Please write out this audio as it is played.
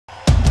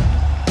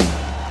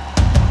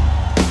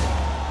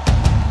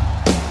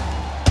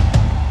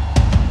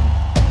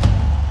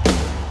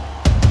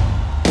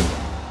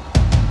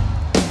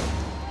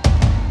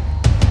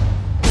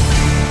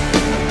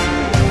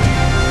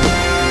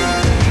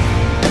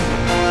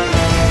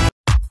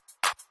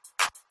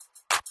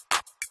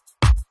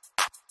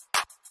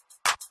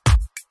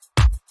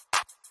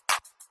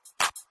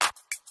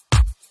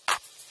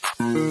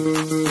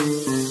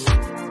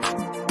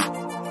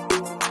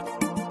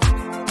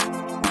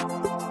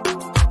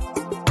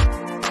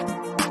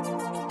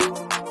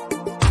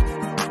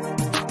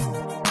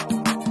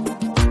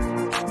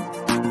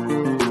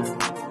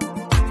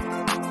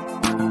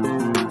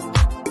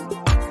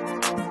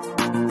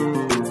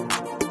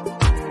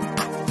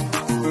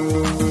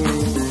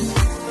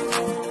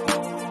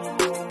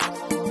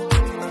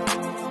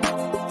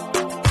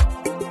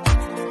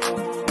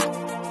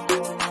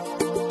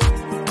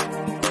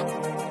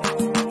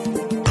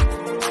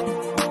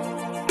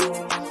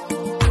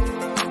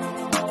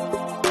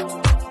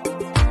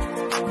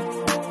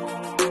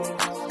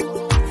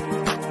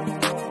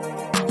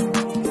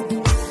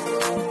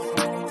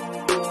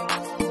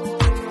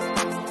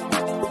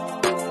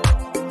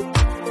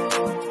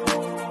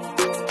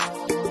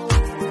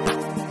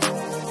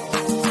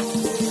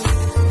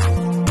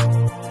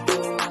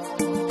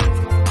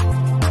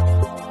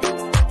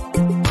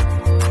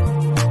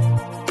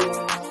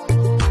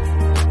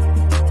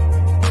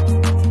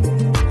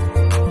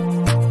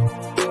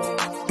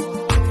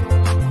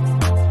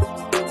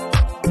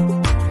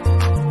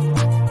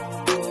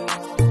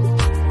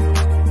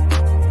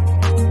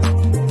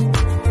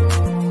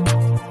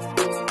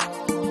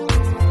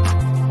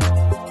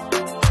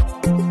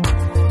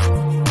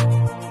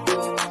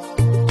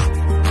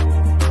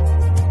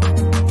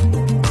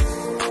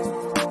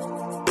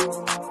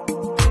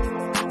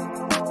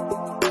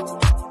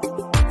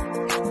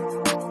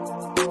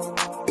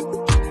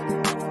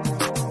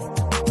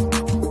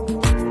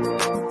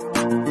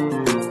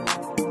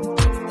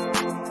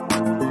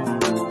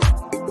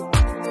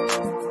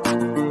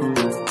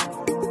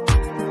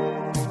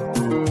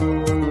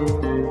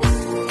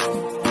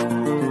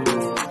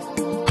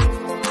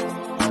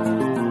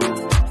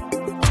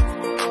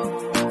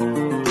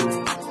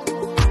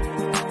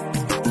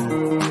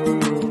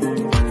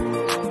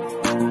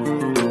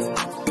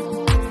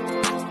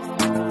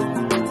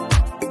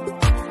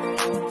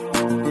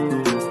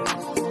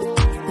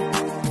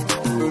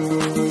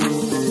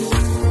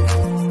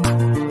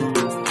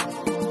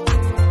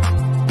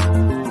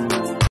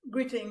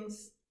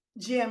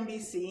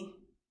GMBC,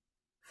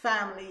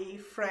 family,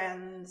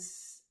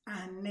 friends,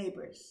 and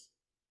neighbors.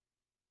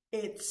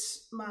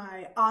 It's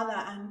my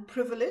honor and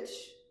privilege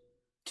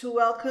to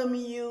welcome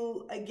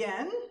you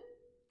again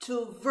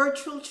to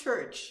virtual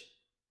church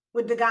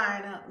with the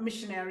Guyana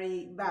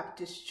Missionary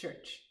Baptist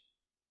Church.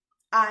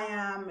 I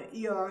am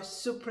your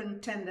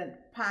superintendent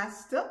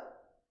pastor,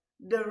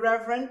 the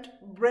Reverend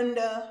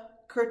Brenda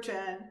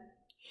Curtin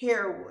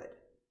Harewood,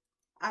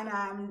 and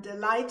I'm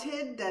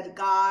delighted that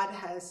God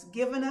has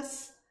given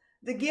us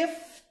the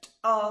gift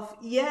of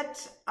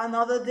yet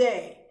another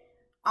day,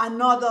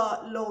 another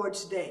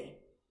Lord's Day,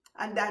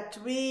 and that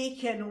we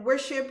can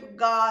worship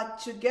God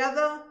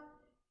together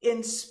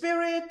in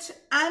spirit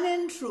and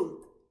in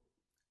truth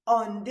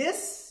on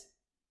this,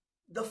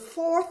 the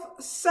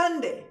fourth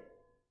Sunday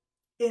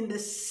in the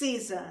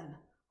season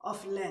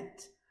of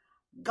Lent.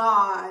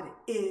 God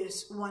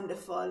is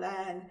wonderful,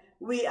 and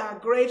we are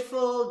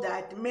grateful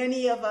that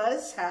many of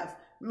us have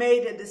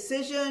made a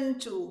decision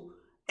to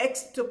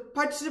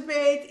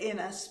participate in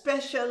a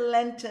special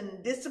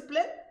Lenten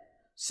discipline.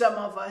 Some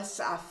of us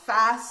are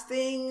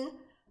fasting,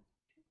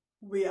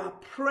 we are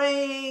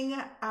praying,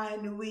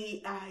 and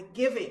we are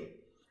giving.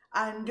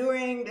 And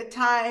during the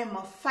time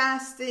of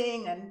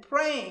fasting and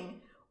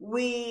praying,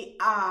 we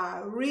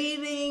are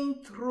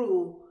reading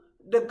through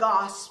the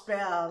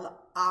gospel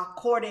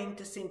according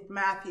to St.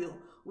 Matthew.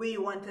 We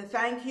want to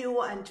thank you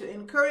and to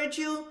encourage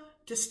you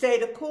to stay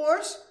the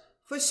course.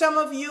 For some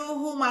of you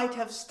who might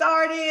have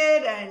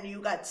started and you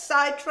got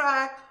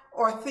sidetracked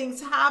or things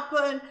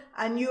happen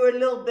and you're a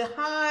little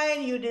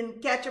behind, you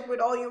didn't catch up with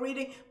all your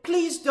reading,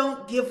 please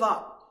don't give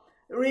up.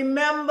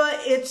 Remember,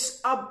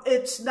 it's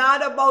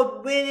not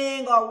about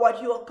winning or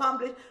what you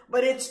accomplish,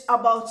 but it's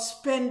about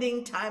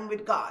spending time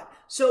with God.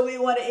 So we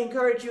want to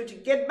encourage you to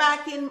get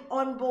back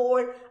on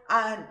board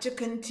and to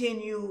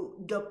continue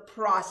the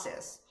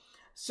process.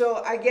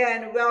 So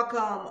again, welcome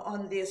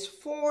on this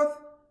fourth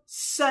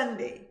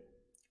Sunday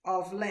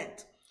of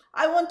Lent.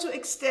 I want to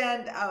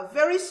extend a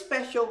very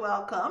special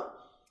welcome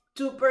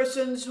to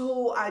persons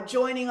who are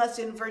joining us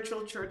in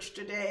virtual church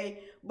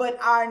today, but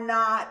are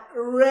not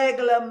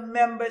regular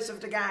members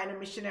of the Guyana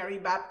Missionary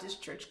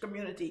Baptist Church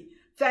community.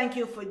 Thank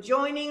you for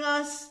joining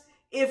us.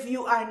 If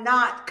you are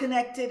not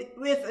connected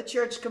with a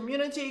church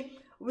community,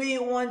 we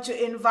want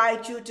to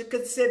invite you to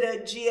consider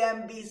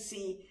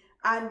GMBC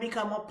and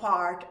become a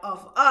part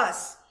of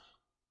us.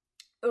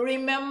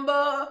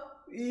 Remember,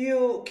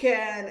 you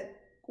can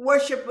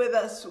worship with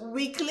us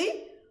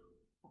weekly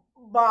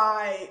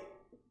by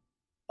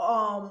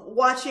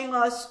watching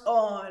us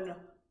on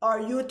our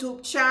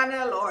YouTube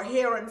channel or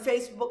here on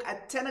Facebook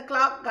at 10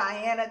 o'clock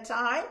Guyana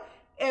time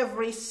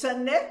every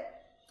Sunday.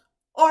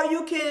 Or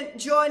you can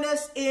join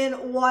us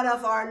in one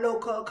of our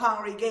local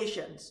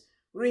congregations.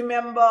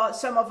 Remember,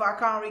 some of our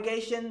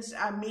congregations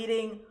are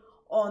meeting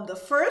on the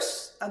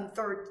first and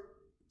third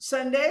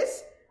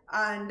Sundays,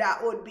 and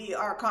that would be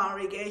our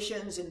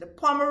congregations in the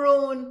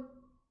Pomeroon,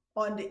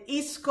 on the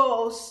East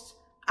Coast,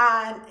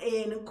 and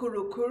in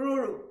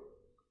Kurukururu.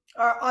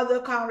 Our other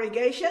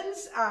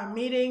congregations are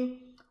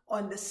meeting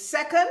on the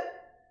second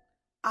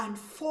and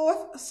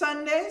fourth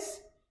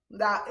Sundays.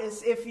 That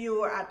is if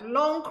you are at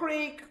Long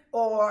Creek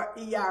or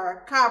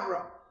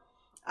Yarrowkabra.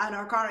 And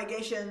our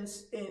congregation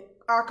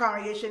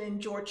in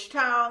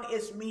Georgetown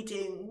is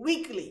meeting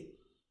weekly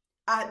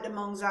at the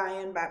Mount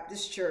Zion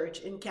Baptist Church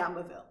in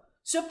Campbellville.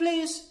 So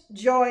please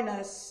join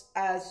us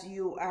as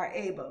you are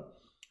able.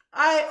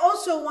 I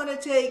also want to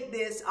take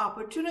this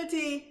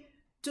opportunity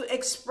to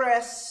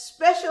express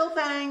special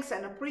thanks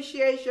and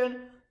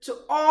appreciation to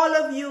all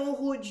of you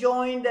who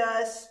joined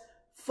us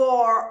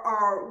for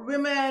our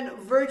Women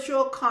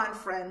Virtual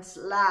Conference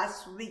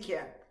last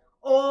weekend.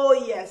 Oh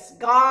yes,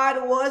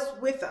 God was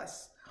with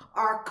us.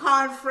 Our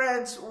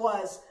conference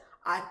was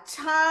a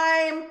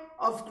time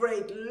of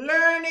great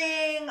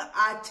learning,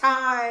 a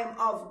time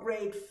of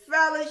great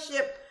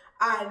fellowship,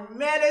 and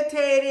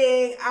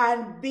meditating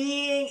and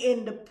being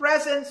in the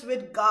presence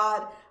with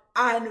God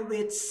and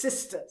with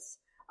sisters.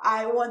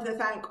 I want to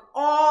thank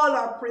all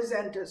our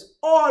presenters.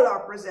 All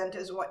our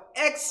presenters were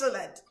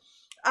excellent.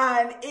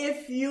 And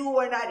if you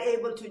were not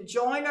able to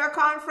join our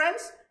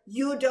conference,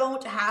 you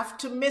don't have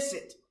to miss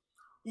it.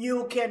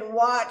 You can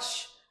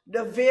watch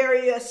the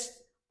various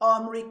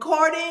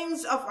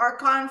recordings of our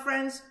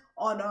conference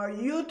on our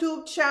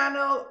YouTube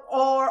channel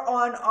or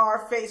on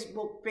our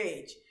Facebook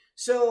page.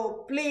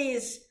 So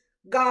please,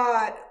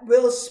 God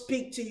will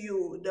speak to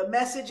you. The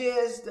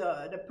messages,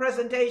 the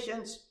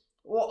presentations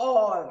were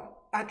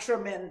all a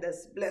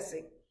tremendous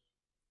blessing.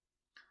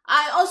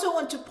 I also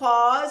want to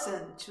pause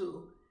and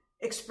to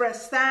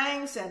express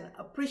thanks and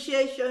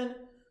appreciation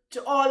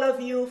to all of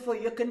you for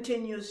your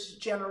continuous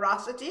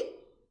generosity.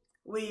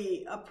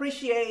 We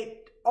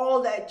appreciate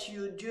all that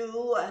you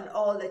do and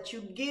all that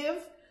you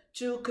give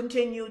to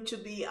continue to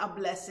be a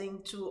blessing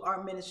to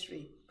our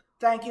ministry.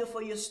 Thank you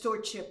for your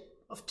stewardship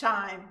of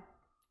time,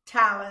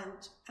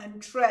 talent,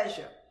 and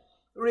treasure.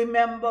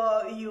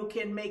 Remember, you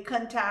can make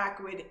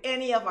contact with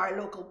any of our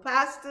local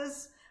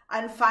pastors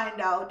and find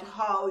out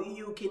how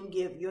you can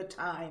give your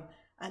time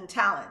and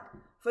talent.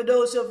 For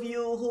those of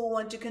you who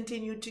want to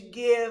continue to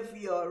give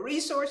your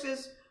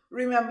resources,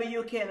 remember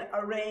you can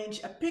arrange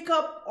a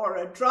pickup or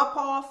a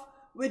drop-off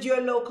with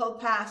your local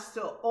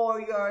pastor or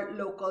your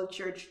local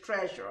church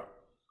treasurer.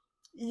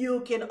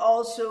 You can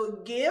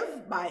also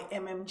give by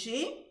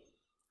MMG,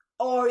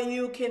 or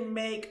you can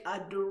make a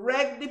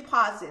direct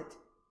deposit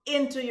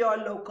into your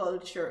local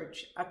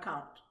church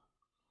account.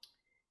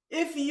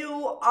 If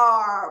you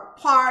are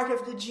part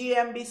of the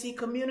GMBC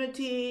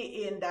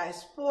community in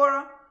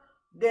diaspora,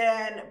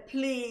 then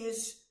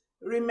please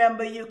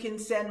remember you can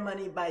send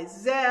money by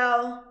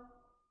Zelle,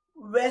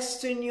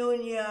 Western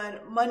Union,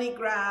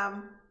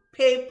 MoneyGram,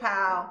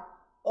 PayPal,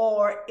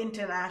 or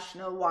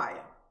International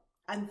Wire.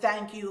 And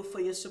thank you for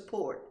your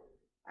support,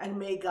 and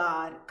may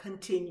God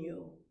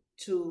continue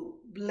to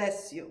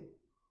bless you.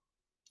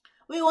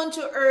 We want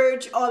to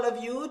urge all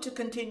of you to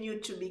continue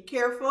to be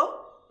careful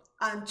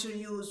and to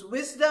use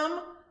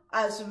wisdom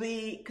as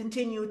we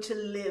continue to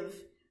live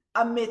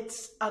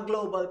amidst a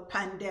global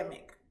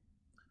pandemic.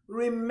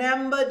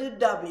 Remember the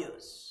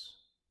W's.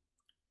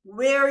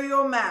 Wear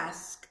your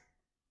mask.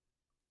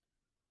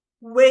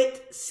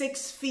 Wait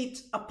 6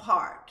 feet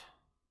apart.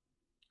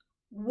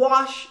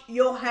 Wash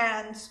your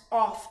hands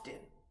often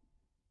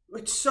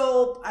with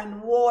soap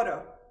and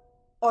water,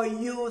 or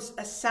use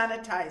a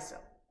sanitizer.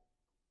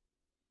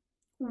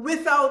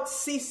 Without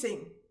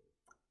ceasing,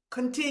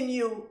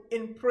 continue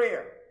in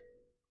prayer.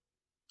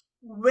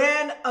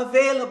 When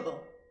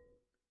available,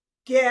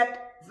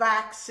 get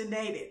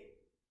vaccinated.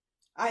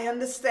 I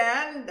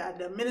understand that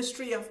the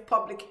Ministry of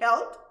Public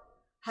Health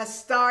has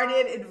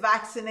started its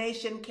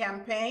vaccination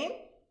campaign,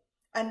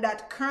 and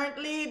that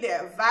currently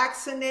they're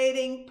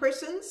vaccinating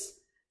persons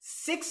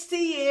 60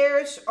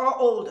 years or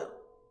older.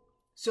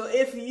 So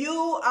if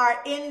you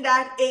are in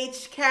that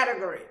age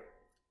category,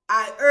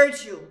 I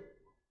urge you,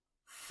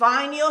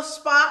 find your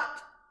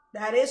spot.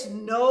 That is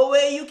no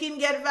way you can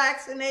get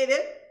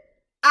vaccinated,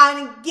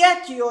 and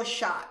get your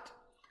shot.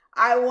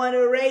 I want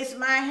to raise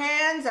my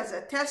hands as a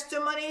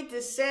testimony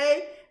to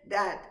say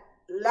that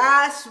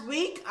last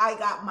week I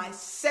got my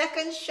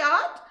second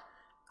shot,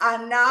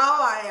 and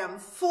now I am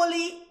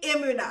fully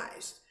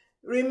immunized.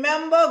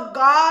 Remember,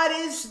 God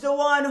is the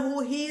one who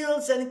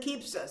heals and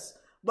keeps us,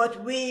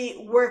 but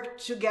we work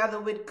together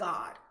with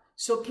God.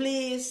 So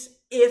please,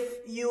 if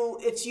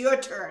it's your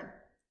turn,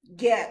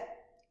 get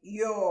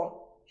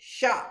your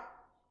shot.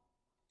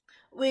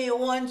 We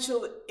want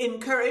to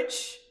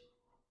encourage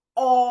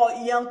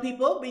all young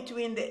people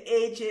between the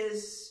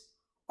ages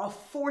of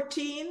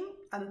 14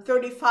 and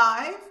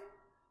 35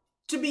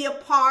 to be a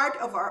part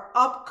of our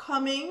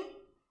upcoming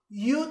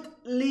Youth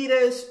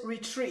Leaders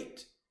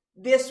Retreat.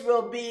 This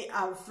will be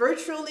a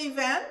virtual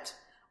event,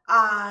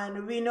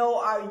 and we know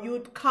our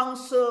Youth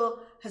Council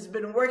has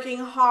been working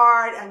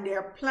hard, and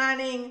they're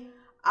planning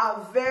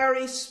a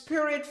very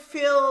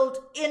spirit-filled,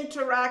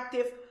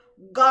 interactive,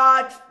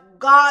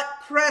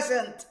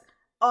 God-present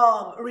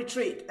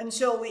retreat. And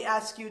so we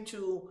ask you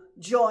to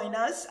join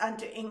us and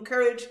to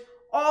encourage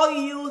all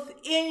youth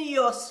in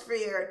your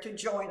sphere to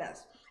join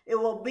us. It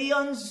will be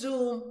on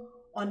Zoom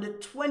on the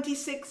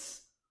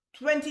 26th,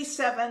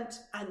 27th,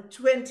 and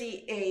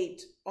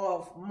 28th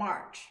of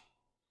March.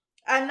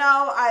 And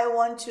now I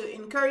want to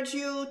encourage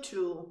you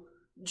to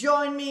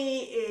join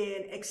me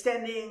in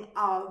extending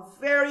a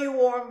very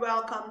warm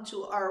welcome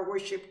to our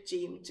worship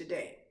team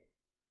today.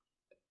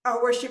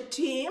 Our worship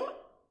team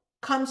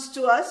comes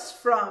to us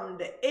from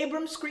the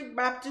Abrams Creek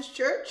Baptist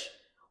Church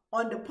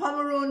on the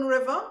Pomeroon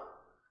River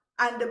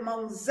and the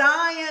Mount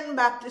Zion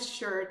Baptist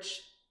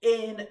Church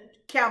in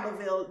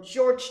Campbellville,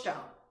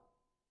 Georgetown.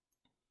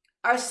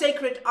 Our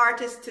sacred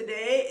artist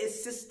today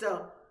is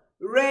Sister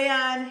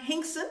Rayanne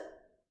Hinkson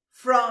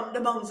from the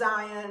Mount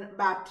Zion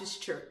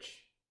Baptist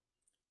Church.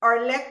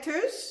 Our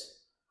lectors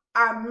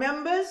are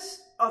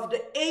members of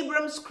the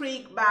Abrams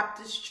Creek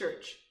Baptist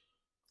Church,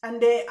 and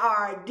they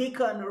are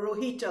Deacon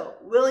Rohito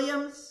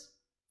Williams,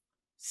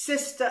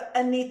 Sister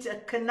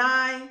Anita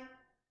Kanai,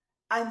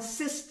 and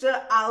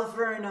Sister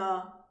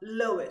Alverna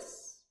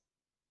Lewis.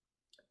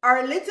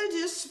 Our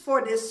liturgist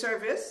for this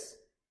service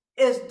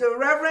is the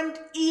Reverend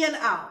Ian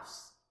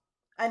Alves,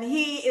 and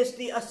he is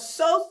the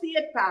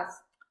assistant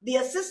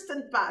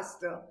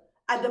pastor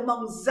at the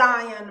Mount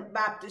Zion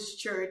Baptist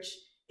Church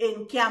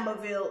in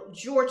Campbellville,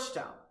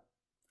 Georgetown.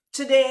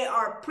 Today,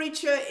 our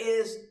preacher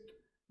is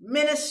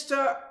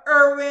Minister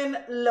Erwin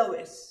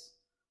Lewis,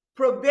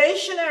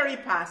 probationary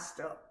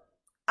pastor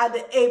at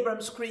the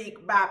Abrams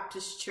Creek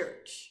Baptist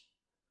Church.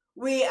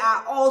 We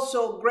are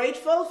also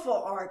grateful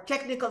for our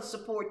technical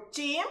support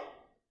team,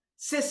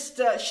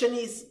 Sister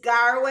Shenise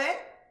Garraway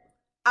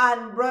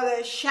and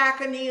Brother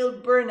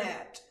Shackoneil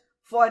Burnette,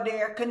 for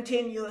their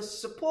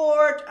continuous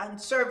support and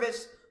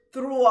service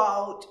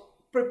throughout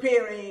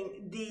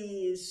preparing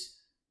these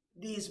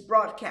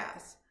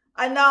broadcasts.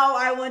 And now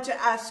I want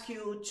to ask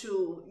you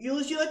to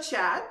use your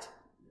chat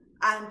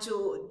and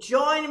to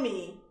join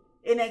me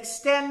in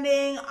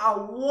extending a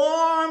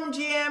warm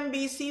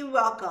GMBC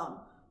welcome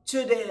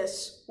to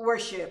this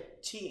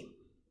worship team.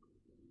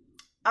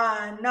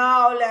 And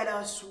now let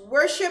us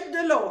worship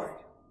the Lord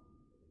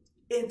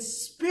in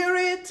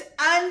spirit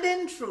and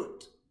in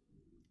truth,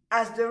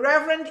 as the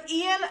Reverend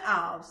Ian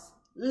Alves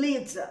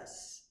leads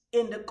us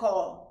in the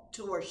call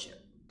to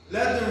worship.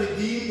 Let the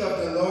redeemed of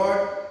the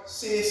Lord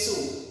say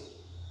so,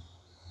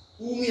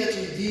 whom he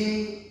hath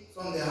redeemed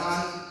from the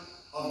hand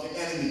of the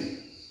enemy.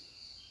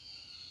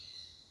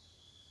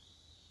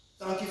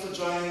 Thank you for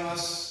joining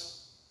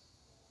us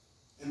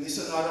in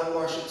this another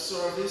worship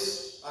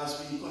service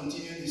as we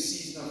continue the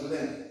season of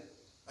Lent.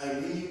 I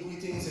bring you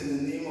greetings in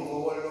the name of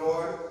our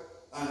Lord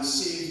and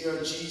Savior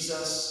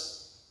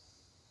Jesus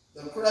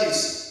the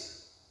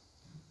Christ.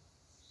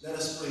 Let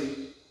us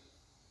pray.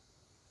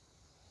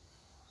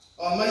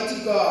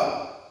 Almighty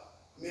God,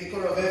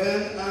 maker of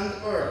heaven and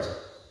earth,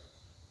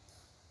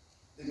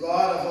 the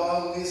God of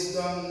all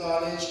wisdom,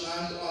 knowledge,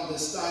 and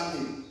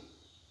understanding,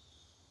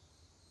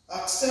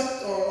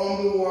 accept our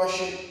humble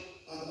worship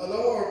and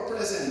allow our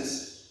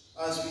presence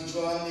as we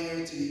draw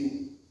near to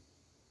you.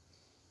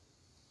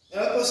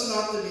 Help us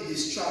not to be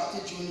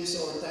distracted during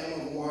this our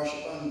time of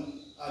worship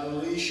and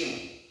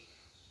adoration.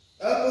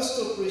 Help us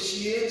to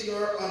appreciate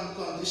your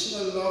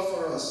unconditional love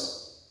for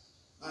us,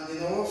 and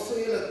in our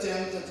frail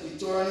attempt at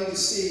returning the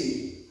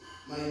same,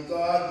 may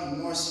God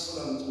be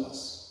merciful unto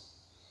us.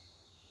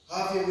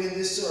 Have your way in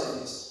this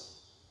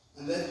service,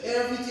 and let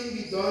everything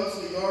be done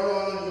for your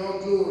honor and your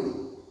glory.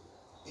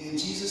 In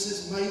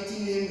Jesus' mighty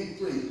name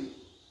we pray,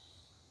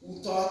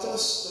 who taught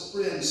us to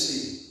pray and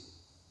say,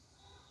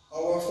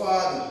 Our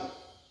Father,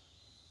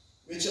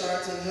 which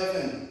art in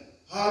heaven,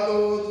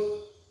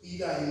 hallowed be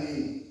thy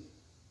name.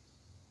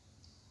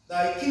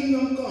 Thy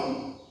kingdom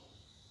come,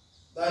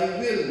 thy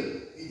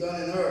will be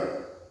done in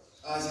earth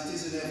as it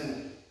is in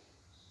heaven.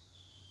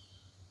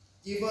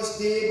 Give us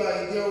day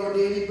by day our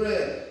daily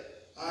bread,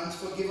 and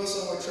forgive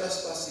us our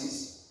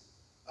trespasses,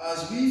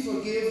 as we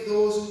forgive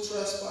those who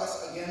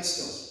trespass against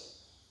us.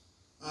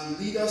 And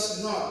lead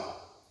us not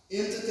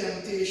into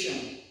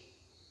temptation,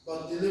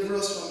 but deliver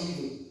us from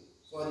evil.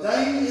 For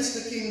thine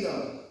is the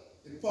kingdom,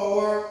 the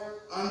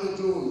power, and the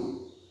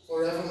glory,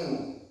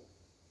 forevermore.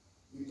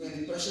 We pray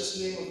in the precious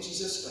name of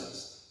Jesus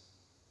Christ,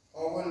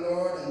 our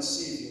Lord and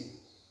Savior.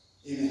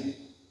 Amen.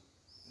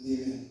 And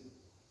amen.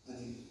 And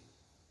amen.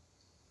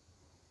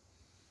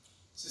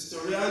 Sister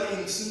Rianne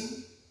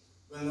Inkson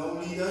will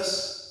now lead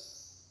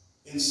us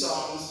in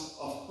songs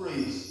of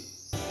praise.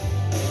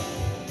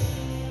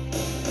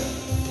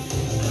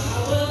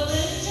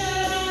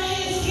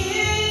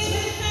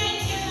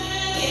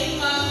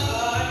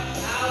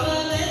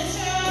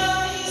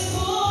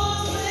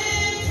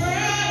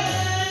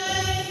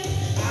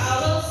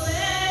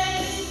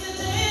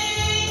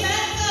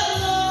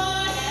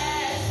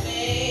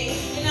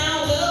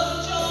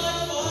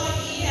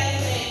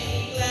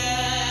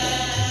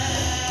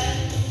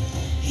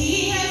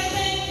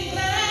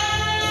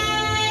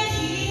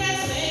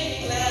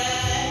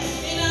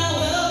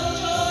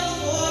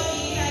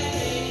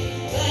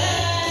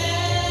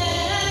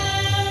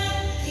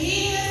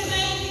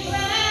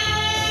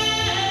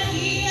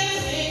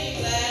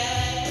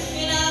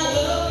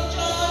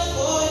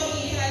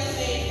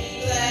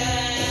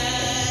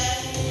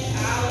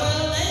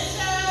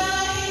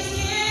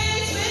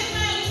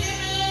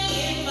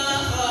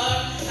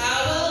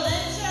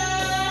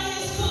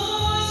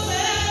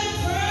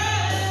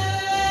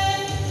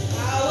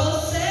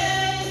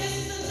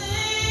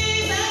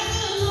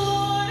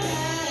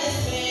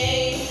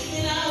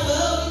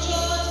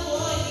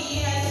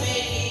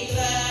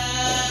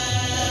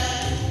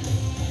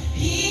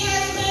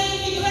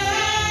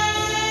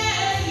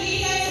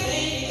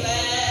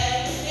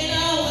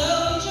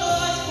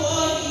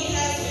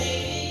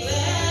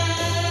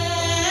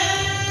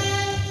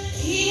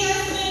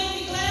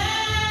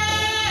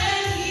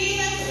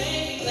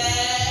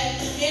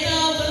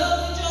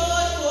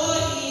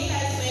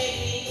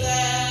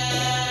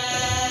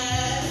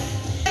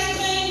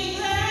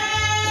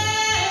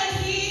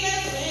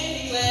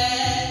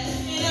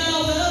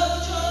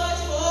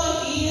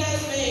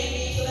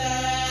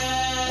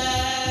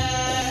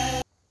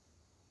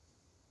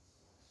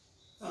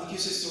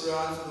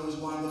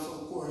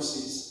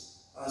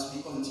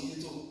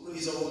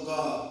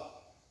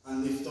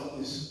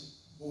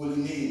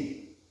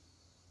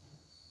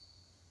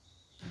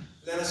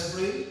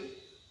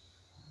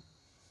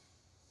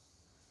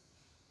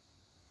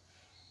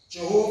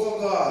 Jehovah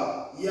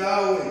God,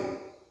 Yahweh,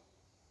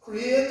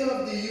 creator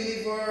of the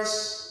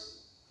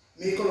universe,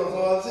 maker of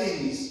all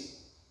things,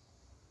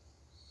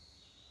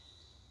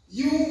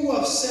 you who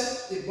have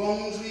set the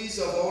boundaries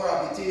of our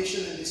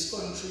habitation in this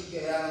country,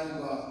 Guyana,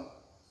 God,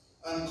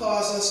 and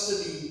caused us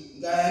to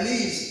be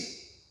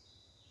Guyanese,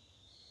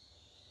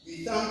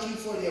 we thank you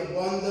for the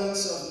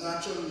abundance of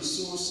natural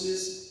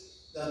resources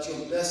that you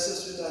have blessed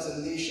us with as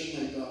a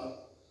nation, my God.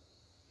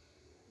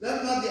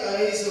 Let not the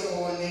eyes of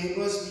our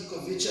neighbors be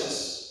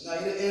covetous,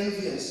 neither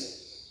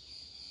envious,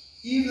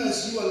 even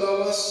as you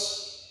allow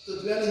us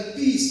to dwell in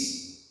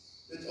peace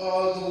with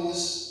all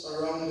those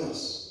around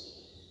us.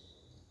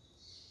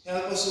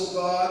 Help us, O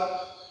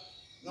God,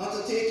 not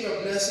to take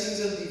your blessings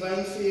and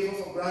divine favor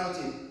for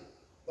granted,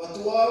 but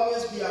to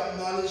always be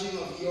acknowledging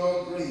of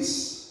your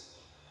grace.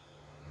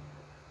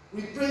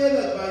 We pray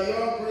that by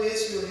your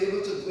grace we are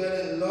able to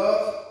dwell in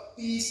love,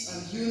 peace,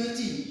 and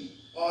unity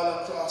all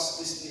across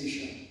this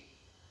nation.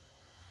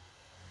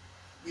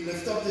 We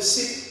lift up the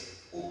sick,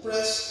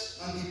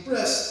 oppressed, and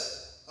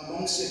depressed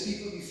amongst your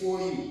people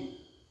before you,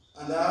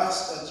 and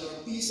ask that your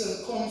peace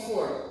and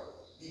comfort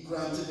be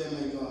granted them,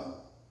 my God.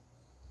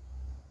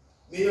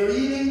 May your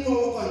healing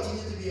power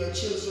continue to be your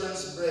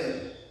children's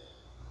bread.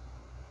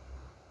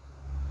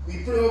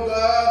 We pray, O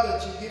God,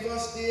 that you give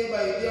us day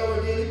by day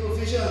our daily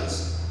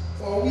provisions,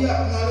 for we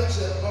acknowledge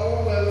that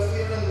our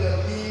welfare and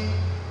well-being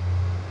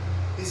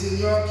is in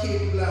your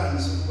capable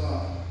hands, O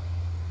God.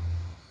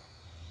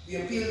 We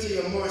appeal to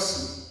your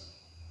mercy,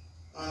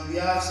 and we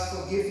ask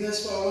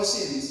forgiveness for our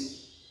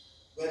sins,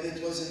 whether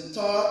it was in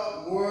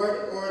thought,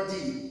 word, or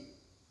deed.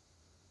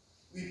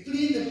 We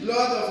plead the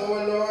blood of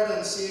our Lord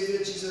and Savior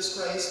Jesus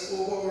Christ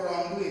over our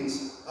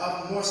wrongdoings.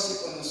 Have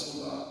mercy upon us,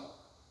 O God.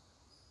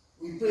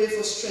 We pray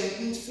for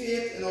strengthened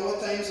faith in our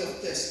times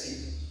of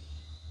testing.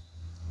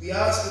 We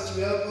ask that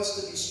you help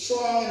us to be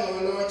strong in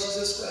our Lord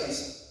Jesus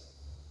Christ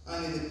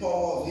and in the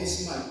power of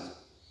his might.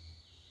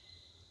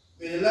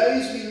 May the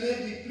lives we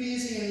live be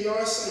pleasing in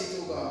your sight,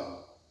 O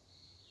God.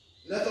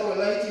 Let our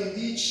light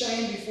indeed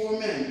shine before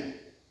men,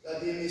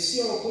 that they may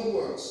see our good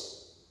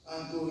works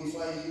and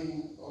glorify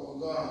you, our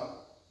God.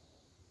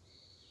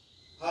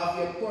 Have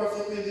your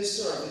perfect in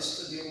this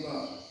service today, O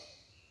God,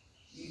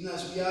 even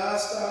as we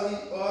ask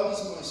all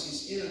these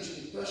mercies in and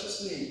through the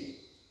precious name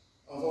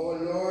of our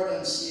Lord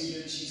and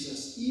Savior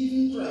Jesus,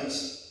 even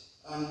Christ,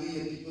 and we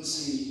your people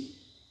say,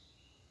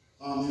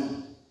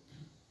 Amen.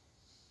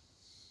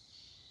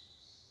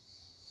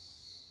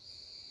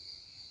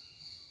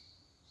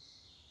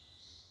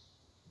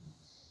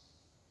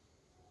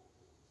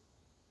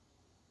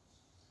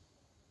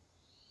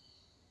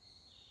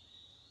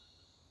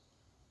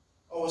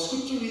 Our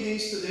scripture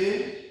readings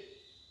today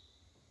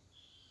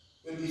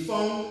will be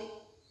found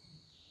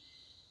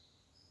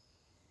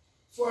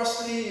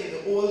firstly in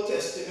the Old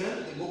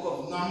Testament, the book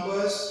of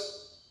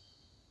Numbers,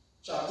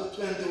 chapter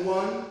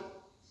 21,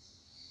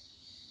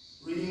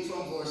 reading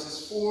from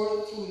verses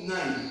 4 through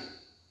 9.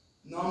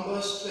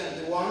 Numbers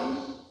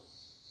 21,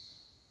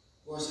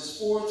 verses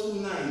 4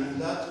 through 9,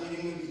 and that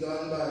reading will be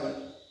done by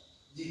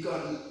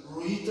Deacon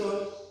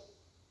Rita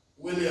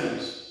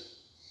Williams.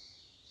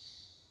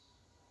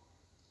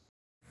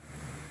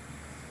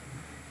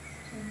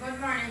 Good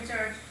morning,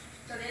 church.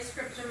 Today's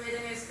scripture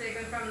reading is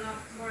taken from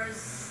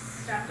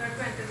Numbers chapter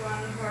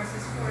 21,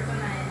 verses 4 to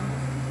 9.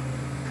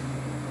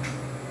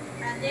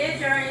 And they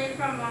journeyed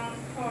from Mount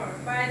Hor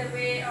by the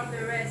way of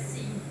the Red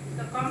Sea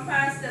to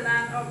compass the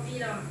land of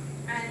Edom,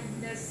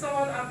 and the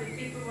soul of the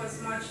people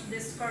was much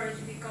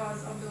discouraged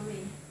because of the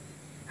way.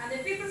 And the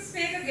people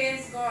spake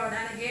against God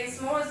and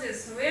against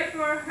Moses,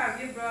 Wherefore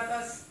have you brought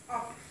us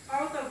up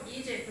out of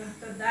Egypt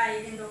to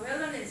die in the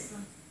wilderness?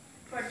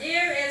 For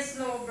there is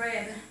no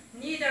bread,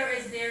 neither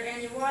is there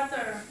any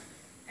water,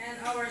 and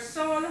our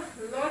soul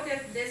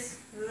loatheth this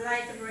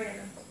light bread.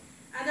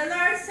 And the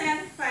Lord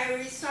sent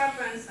fiery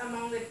serpents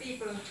among the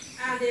people,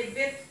 and they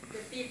bit the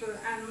people,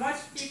 and much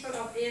people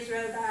of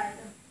Israel died.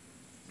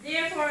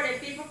 Therefore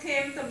the people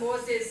came to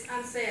Moses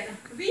and said,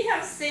 We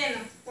have sinned,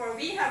 for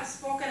we have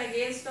spoken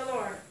against the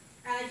Lord,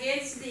 and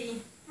against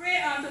thee. Pray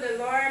unto the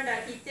Lord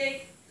that he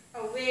take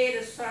away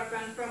the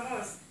serpent from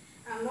us.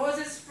 And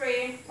Moses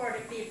prayed for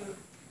the people.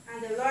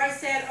 And the Lord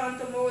said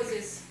unto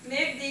Moses,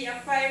 Make thee a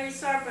fiery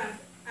serpent,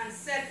 and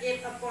set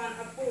it upon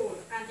a pole,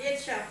 and it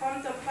shall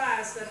come to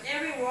pass that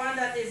every one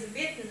that is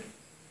bitten,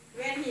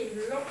 when he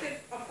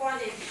looketh upon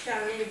it,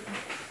 shall live.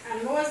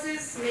 And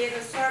Moses made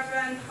a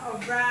serpent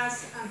of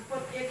brass, and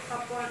put it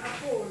upon a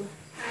pole.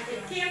 And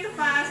it came to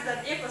pass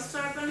that if a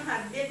serpent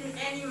had bitten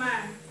any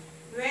man,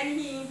 when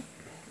he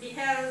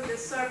beheld the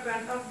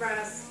serpent of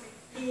brass,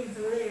 he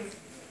lived.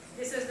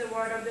 This is the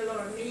word of the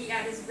Lord. May he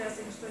add his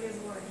blessings to his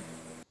word.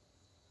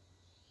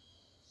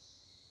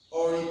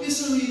 Our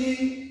epistle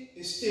reading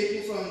is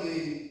taken from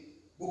the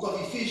book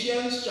of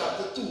Ephesians,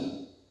 chapter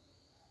 2,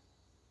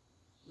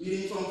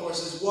 reading from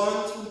verses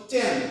 1 through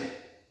 10.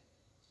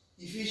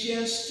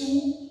 Ephesians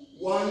 2,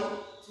 1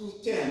 through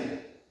 10.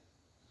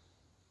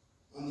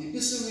 And the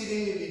epistle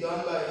reading will be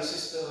done by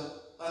Sister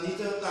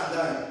Oniqueca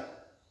Candy.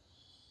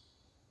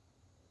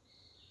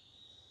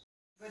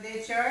 Good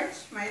day, church.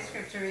 My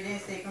scripture reading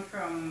is taken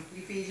from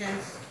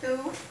Ephesians 2,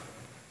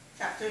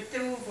 chapter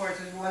 2,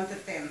 verses 1 to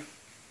 10.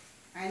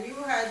 And you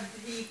had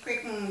he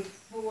quickened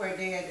who were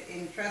dead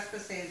in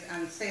trespasses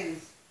and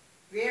sins,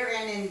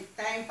 wherein in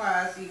time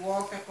past he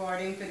walked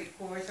according to the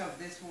course of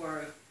this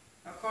world,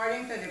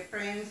 according to the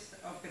prince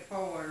of the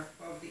power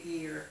of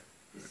the air,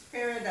 the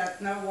spirit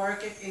that now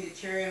worketh in the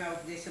children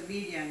of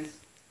disobedience,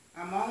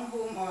 among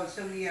whom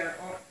also we are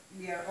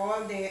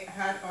all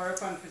had our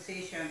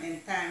conversation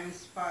in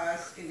times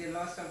past in the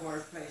lust of our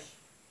flesh,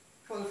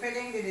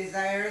 fulfilling the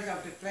desires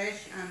of the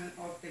flesh and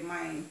of the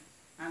mind,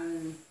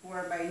 and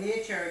were by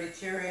nature the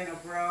children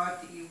of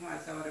wrath, even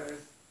as others.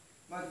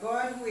 But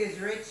God, who is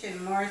rich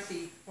in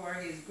mercy, for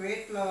his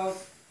great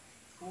love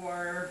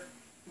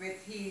wherewith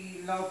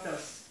he loved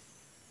us,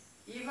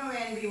 Even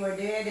when we were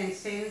dead in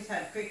sins,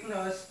 had quickened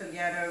us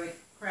together with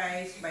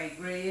Christ. By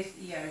grace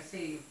ye are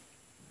saved,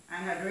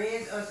 and had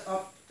raised us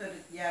up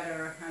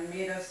together, and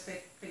made us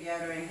sit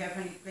together in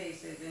heavenly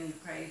places in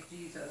Christ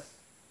Jesus,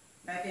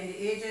 that in the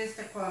ages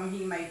to come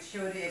he might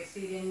show the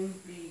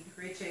exceedingly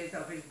riches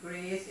of his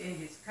grace in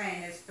his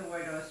kindness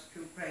toward us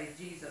through Christ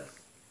Jesus.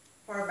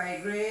 For by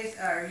grace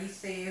are ye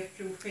saved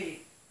through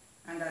faith,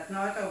 and that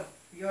not of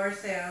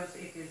yourselves,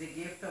 it is a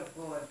gift of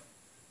God,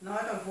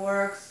 not of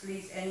works,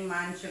 lest any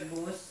man should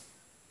boast.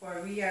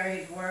 For we are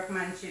his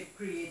workmanship,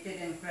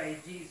 created in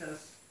Christ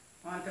Jesus,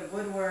 unto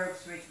good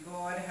works which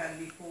God had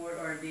before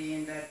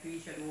ordained that we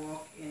should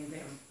walk in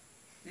them.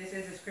 This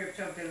is the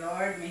scripture of the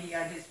Lord. May he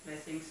add his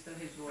blessings to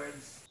his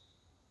words.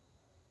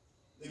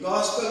 The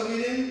Gospel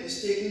reading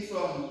is taken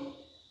from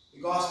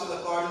the Gospel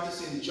according to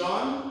St.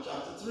 John,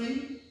 chapter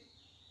 3,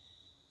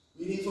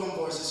 reading from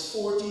verses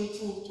 14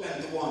 through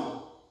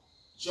 21.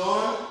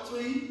 John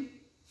 3,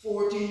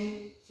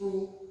 14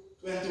 through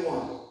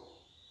 21.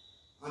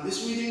 And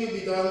this reading will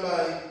be done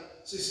by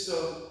Sister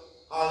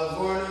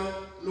Alverna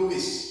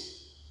Lewis.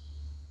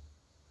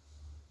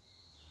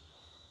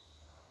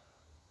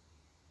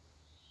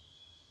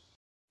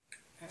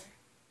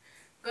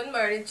 Good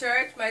morning,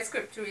 church. My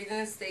scripture reading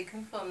is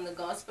taken from the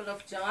Gospel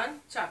of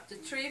John, chapter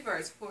 3,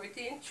 verse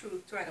 14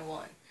 through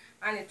 21.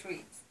 And it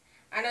reads,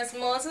 And as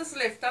Moses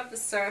lifted up the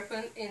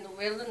serpent in the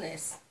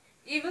wilderness,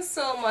 even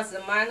so must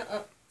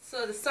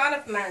the Son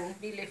of Man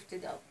be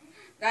lifted up,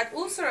 that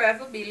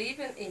whosoever believe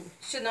in him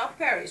should not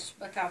perish,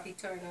 but have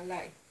eternal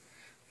life.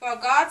 For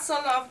God so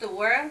loved the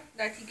world,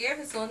 that he gave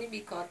his only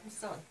begotten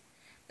Son,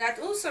 that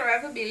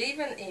whosoever believe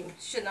in him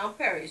should not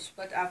perish,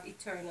 but have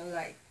eternal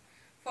life.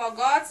 For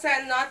God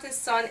sent not his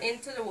Son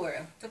into the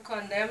world to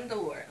condemn the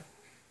world,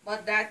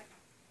 but that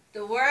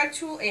the world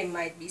through him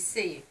might be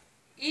saved.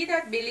 He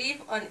that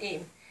believe on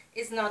him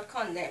is not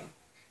condemned,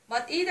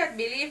 but he that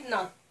believe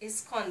not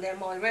is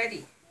condemned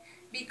already,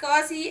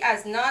 because he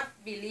has not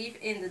believed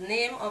in the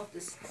name of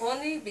the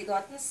only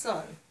begotten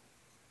Son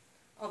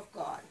of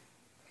God.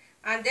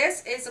 And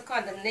this is a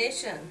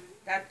condemnation,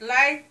 that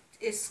light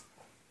is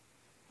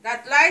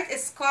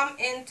come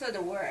into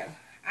the world,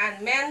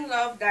 and men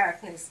love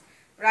darkness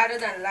rather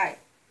than light,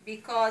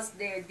 because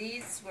their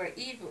deeds were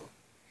evil.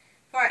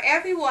 For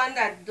everyone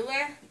that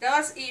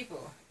does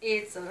evil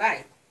hates the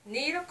light,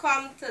 neither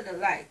come to the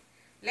light,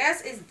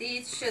 lest his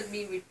deeds should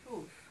be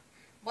reproved.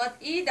 But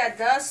he that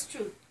does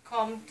truth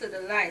come to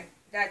the light,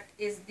 that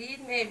his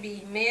deed may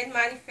be made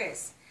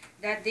manifest,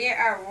 that they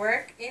are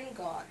work in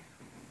God.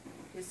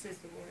 This is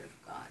the word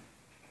of God.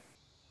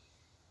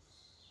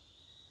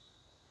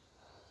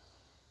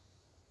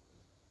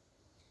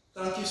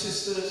 Thank you,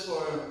 sisters,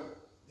 for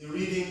the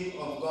reading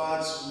of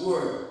God's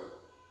word.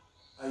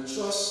 I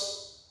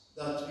trust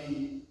that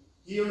we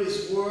hear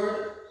his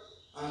word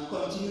and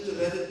continue to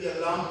let it be a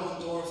lamp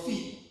unto our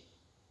feet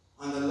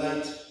and a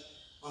light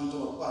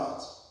unto our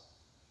path.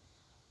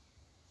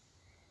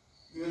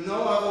 We will now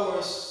have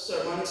our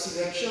sermonic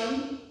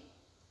selection,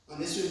 and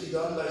this will be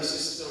done by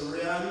Sister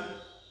Ryan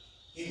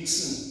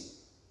Hinkson.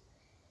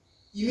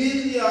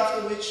 Immediately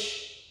after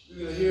which,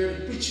 we will hear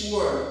the preached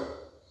word.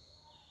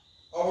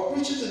 Our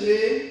preacher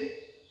today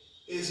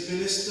is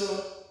Minister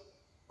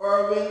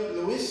Erwin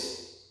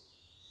Lewis,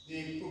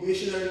 the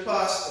probationary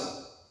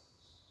pastor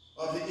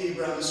of the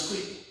Abrahams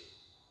Creek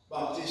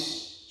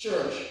Baptist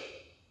Church.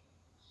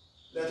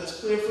 Let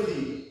us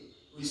prayerfully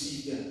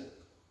receive them.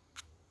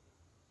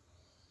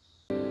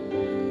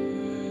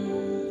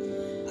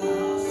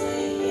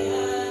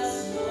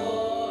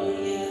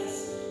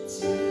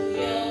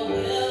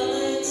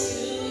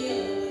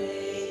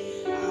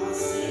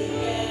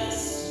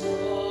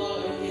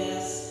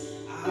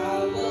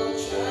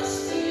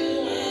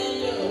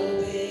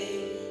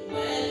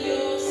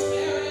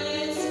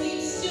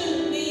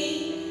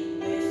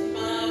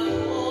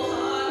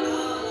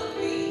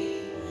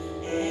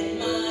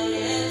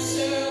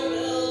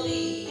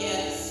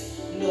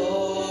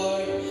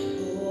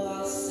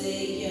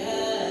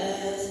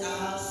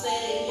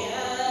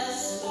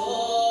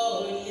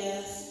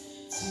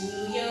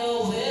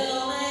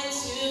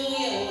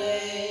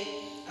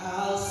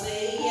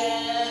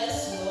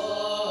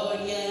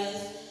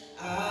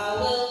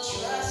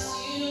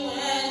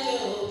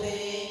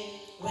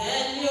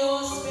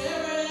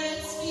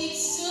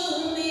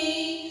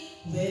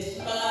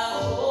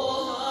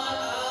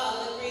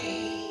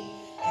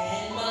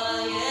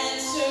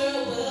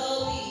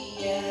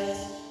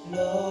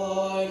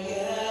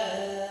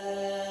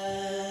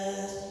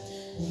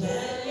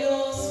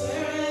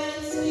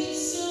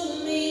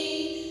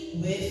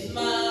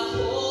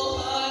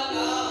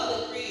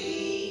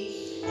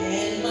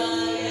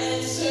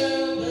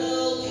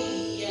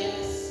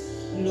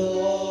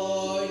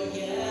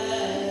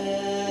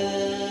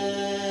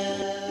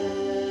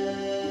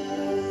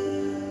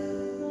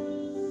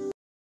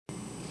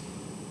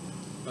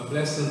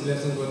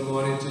 Blessed good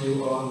morning to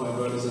you all, my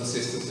brothers and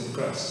sisters in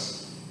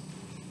Christ.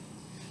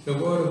 The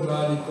word of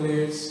God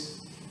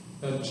declares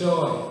that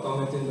joy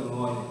cometh in the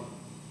morning.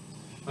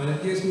 And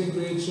it gives me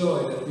great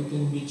joy that we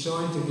can be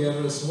joined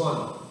together as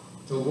one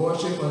to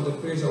worship and to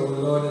praise our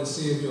Lord and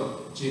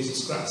Saviour,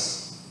 Jesus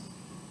Christ,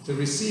 to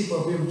receive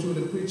of Him through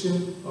the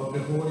preaching of the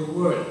Holy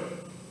Word.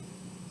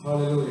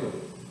 Hallelujah.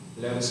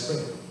 Let us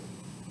pray.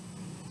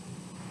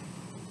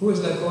 Who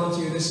is like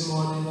unto you this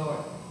morning,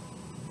 Lord?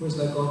 Who is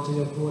like unto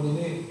your holy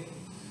name?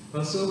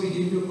 And so we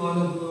give you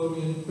honor,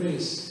 glory, and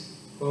praise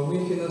for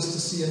waking us to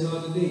see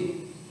another day.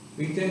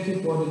 We thank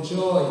you for the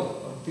joy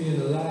of being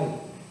alive,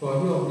 for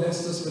you have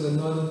blessed us with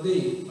another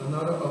day,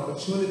 another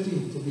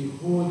opportunity to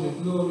behold your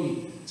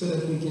glory, so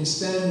that we can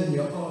stand in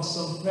your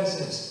awesome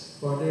presence.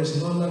 For there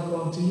is none like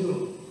unto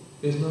you.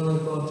 There is none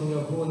like unto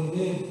your holy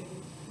name.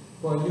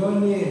 For your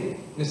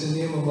name is the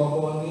name above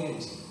all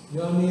names.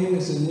 Your name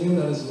is the name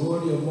that is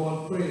worthy of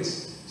all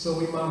praise. So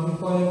we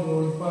magnify and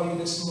glorify you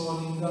this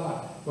morning,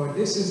 God. For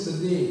this is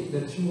the day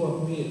that you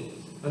have made.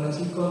 And as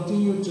we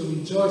continue to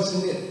rejoice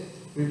in it,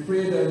 we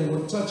pray that you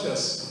will touch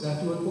us,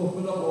 that you will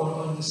open up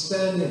our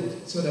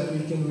understanding so that we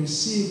can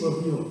receive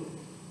of you.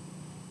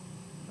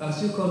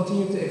 As you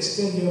continue to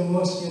extend your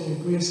mercy and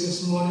your grace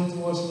this morning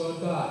towards Lord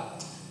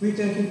God, we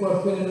thank you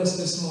for filling us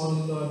this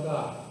morning, Lord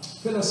God.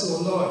 Fill us,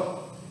 O Lord.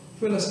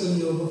 Fill us to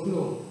the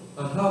overflow,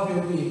 and have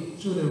your way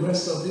through the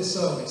rest of this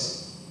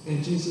service.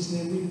 In Jesus'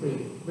 name we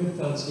pray, with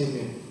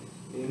thanksgiving.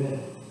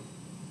 Amen.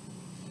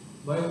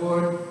 My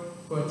word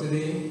for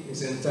today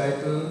is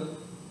entitled,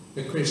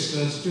 The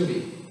Christian's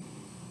Duty.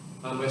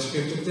 And my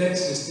scripture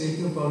text is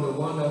taken from the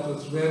one that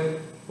was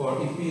read for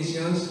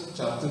Ephesians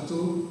chapter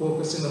 2,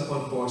 focusing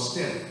upon verse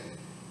 10,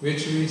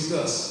 which reads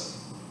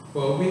thus,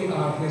 For we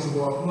are his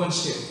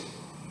workmanship,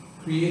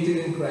 created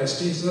in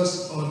Christ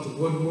Jesus unto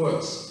good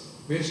works,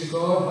 which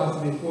God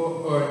hath before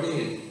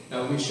ordained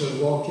that we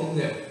should walk in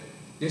them.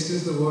 This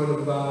is the word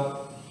of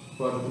God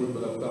for the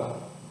people of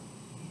God.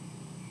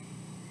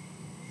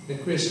 The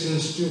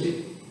Christian's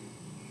duty.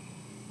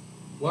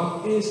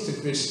 What is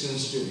the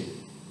Christian's duty?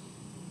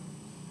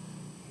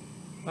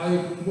 I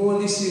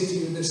boldly say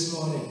to you this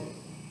morning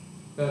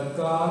that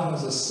God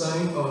has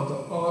assigned unto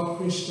all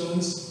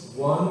Christians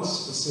one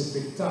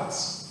specific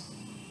task.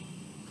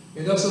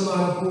 It doesn't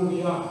matter who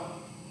we are.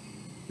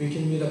 We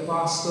can be the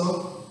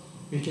pastor,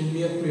 we can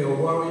be a prayer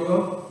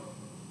warrior,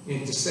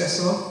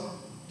 intercessor,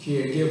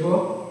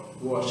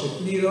 caregiver,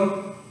 worship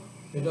leader.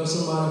 It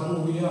doesn't matter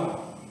who we are.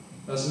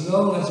 As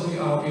long as we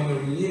are in a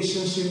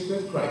relationship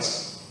with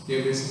Christ, there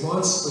is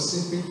one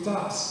specific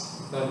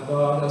task that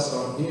God has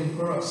ordained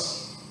for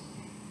us.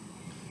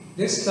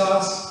 This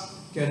task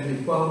can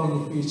be found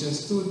in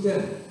Ephesians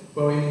 2:10.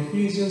 For in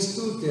Ephesians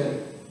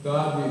 2:10,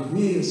 God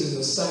reveals his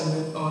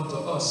assignment unto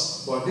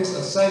us. For this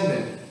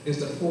assignment is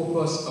the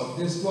focus of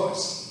this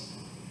verse.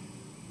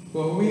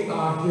 For we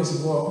are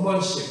his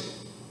workmanship.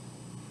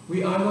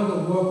 We are not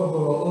the work of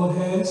our own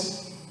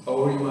hands,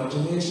 our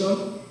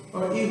imagination,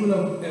 or even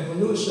of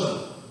evolution.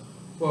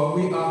 For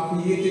we are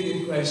created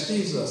in Christ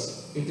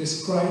Jesus. It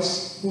is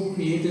Christ who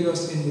created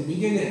us in the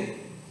beginning.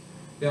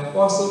 The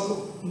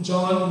Apostle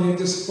John made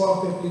this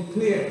perfectly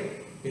clear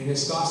in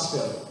his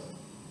Gospel.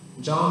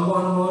 John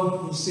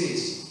 1:1, he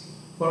says,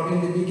 For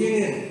in the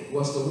beginning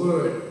was the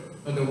Word,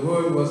 and the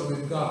Word was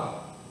with God,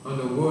 and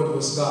the Word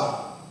was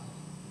God.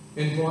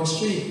 In verse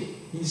 3,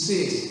 he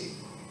says,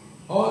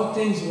 All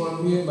things were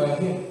made by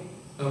him,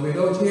 and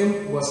without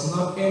him was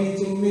not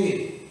anything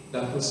made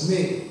that was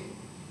made.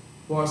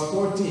 Verse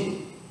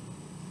 14,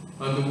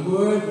 And the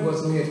Word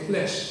was made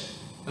flesh,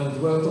 and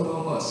dwelt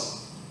among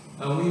us,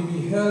 and we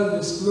beheld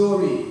his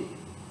glory,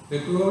 the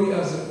glory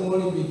as the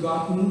only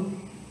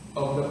begotten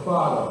of the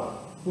Father,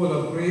 full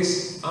of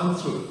grace and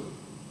truth.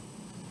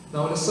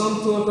 Now the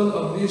sum total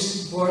of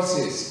these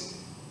verses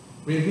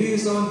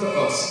reveals unto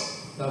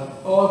us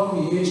that all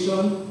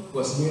creation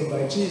was made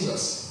by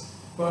Jesus.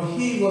 For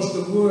he was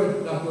the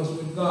Word that was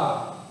with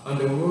God, and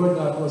the Word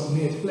that was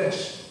made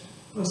flesh.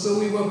 And so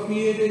we were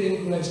created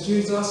in Christ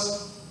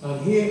Jesus, and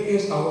here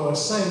is our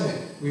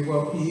assignment. We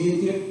were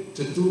created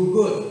to do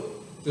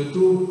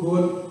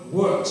good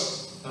works.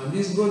 And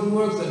these good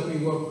works that we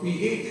were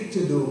created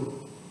to do,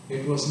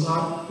 it was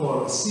not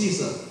for a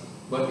season,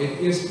 but it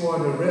is for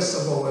the rest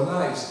of our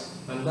lives.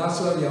 And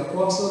that's why the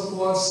Apostle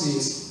Paul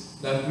says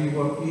that we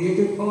were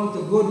created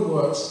unto good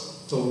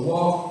works to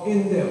walk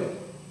in them.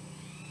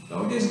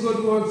 Now these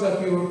good works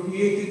that we were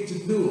created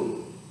to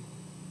do,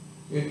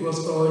 it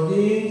was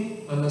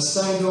ordained and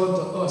assigned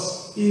unto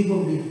us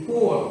even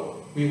before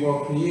we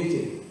were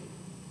created.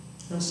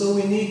 And so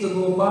we need to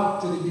go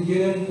back to the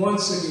beginning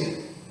once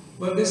again.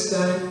 But this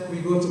time we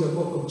go to the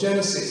book of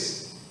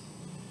Genesis.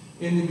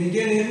 In the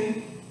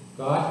beginning,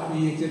 God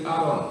created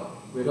Adam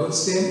without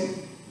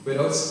sin,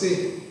 without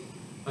stain,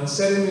 and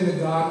set him in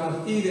the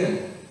Garden of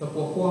Eden to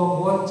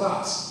perform one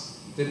task,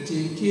 to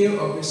take care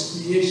of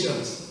his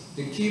creations,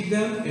 to keep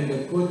them in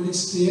the goodly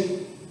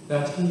state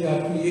that he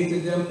had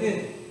created them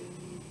in.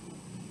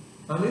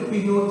 And if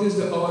we notice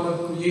the order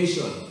of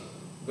creation,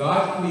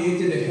 God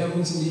created the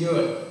heavens and the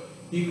earth.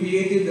 He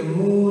created the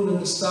moon and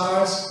the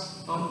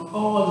stars and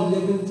all the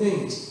living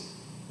things.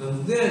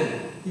 And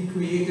then he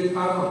created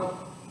Adam,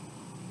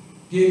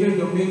 gave him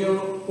dominion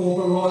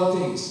over all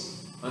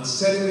things, and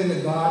set him in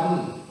the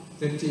garden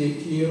to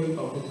take care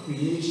of the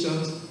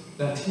creations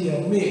that he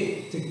had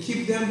made to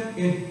keep them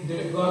in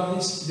their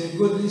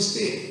goodly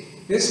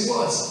state. This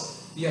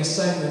was the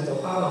assignment of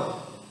Adam.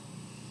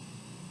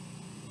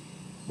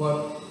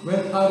 But when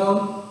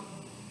Adam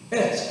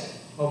ate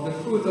of the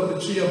fruit of the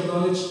tree of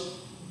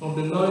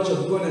the knowledge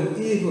of good and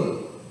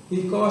evil,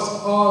 he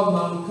caused all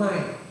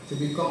mankind to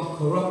become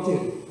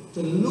corrupted,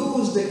 to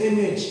lose the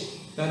image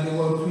that they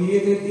were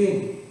created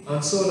in,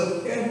 and so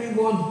that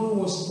everyone who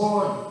was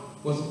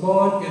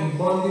born in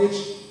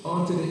bondage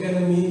unto the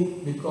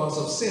enemy because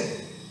of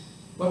sin.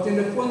 But in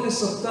the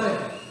fullness of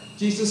time,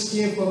 Jesus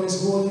came from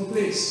his holy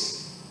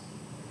place,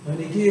 and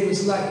he gave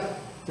his life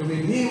to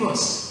redeem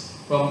us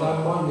from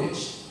that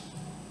bondage.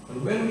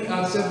 And when we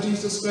accept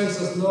Jesus Christ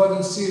as Lord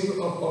and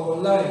Savior of our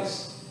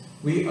lives,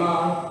 we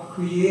are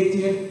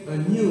created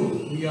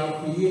anew, we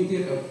are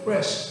created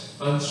afresh,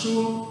 and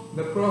through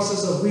the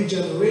process of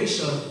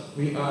regeneration,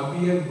 we are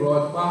being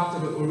brought back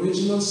to the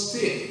original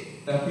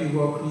state that we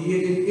were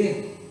created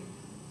in.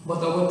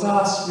 But our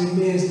task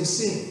remains the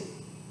same,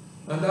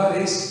 and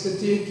that is to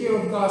take care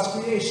of God's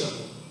creation,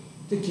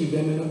 to keep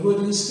them in a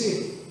goodly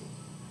state.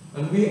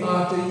 And we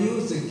are to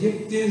use the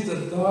giftings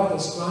that God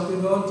has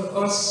granted unto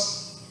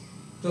us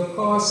to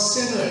cause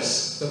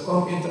sinners to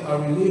come into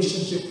a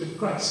relationship with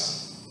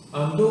Christ,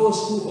 and those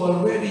who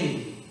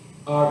already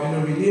are in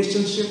a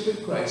relationship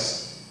with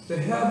Christ,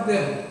 to help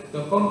them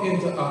to come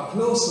into a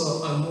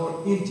closer and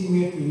more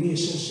intimate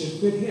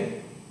relationship with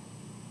him.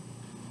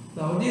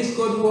 Now, these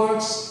good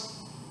works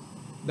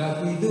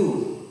that we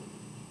do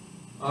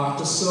are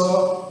to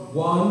serve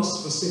one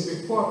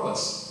specific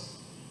purpose,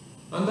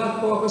 and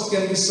that purpose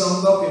can be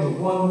summed up in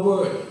one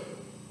word: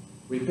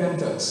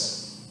 repentance.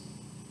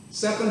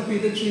 2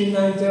 Peter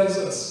 3:9 tells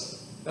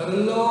us that the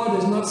Lord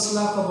is not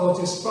slack about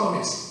his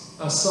promise,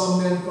 as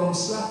some men count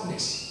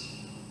slackness,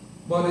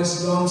 but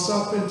is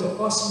long-suffering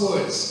to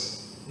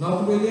uswards,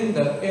 not willing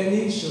that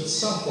any should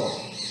suffer,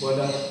 but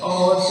that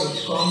all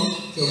should come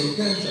to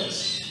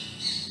repentance.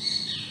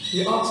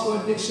 The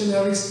Oxford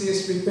Dictionary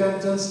states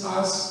repentance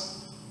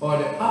as, or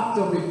the act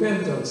of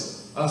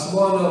repentance, as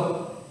one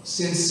of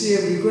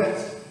sincere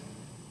regret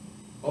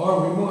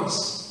or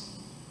remorse.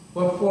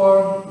 But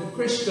for the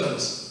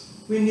Christians,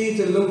 we need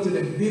to look to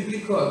the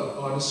biblical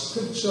or the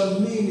scriptural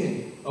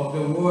meaning of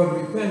the word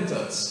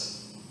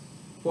repentance.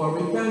 For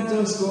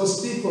repentance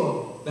goes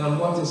deeper than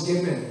what is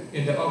given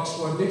in the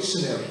Oxford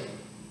Dictionary.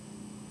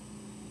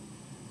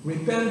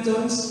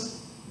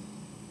 Repentance,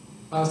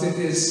 as it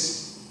is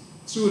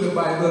through the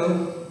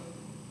Bible,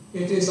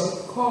 it is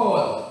a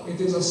call, it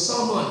is a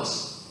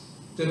summons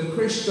to the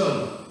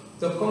Christian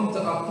to come to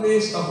a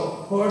place of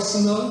a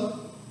personal,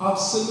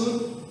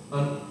 absolute,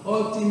 and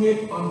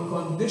ultimate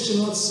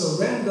unconditional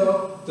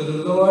surrender to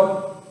the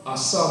Lord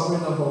as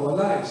sovereign of our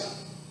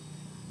lives.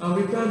 And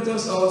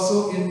repentance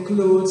also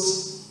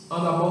includes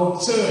an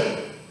about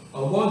turn, a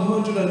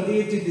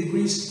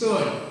 180-degree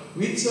turn.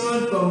 We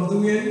turn from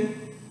doing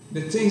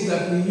the things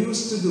that we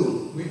used to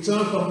do. We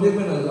turn from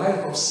living a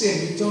life of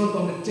sin. We turn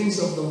from the things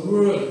of the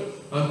world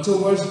and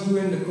towards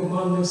doing the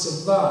commandments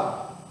of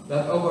God.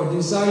 That our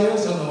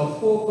desires and our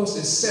focus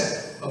is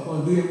set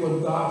upon doing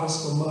what God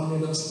has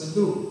commanded us to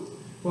do.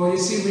 For you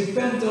see,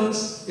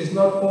 repentance is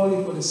not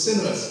only for the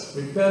sinners.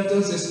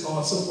 Repentance is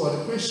also for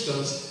the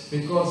Christians,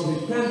 because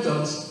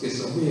repentance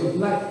is a way of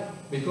life.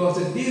 Because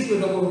it deals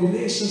with our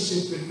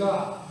relationship with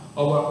God,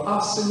 our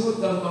absolute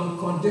and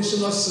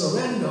unconditional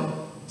surrender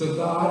to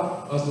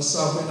God as the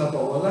sovereign of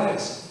our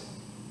lives.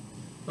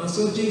 And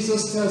so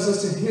Jesus tells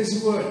us in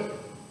his word,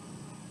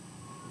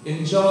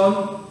 in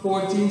John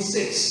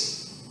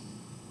 14:6,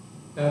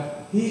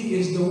 that he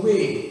is the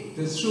way,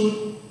 the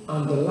truth,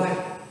 and the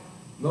life.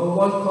 No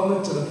one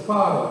cometh to the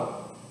Father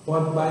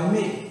but by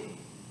me.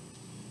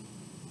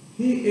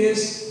 He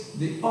is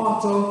the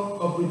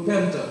author of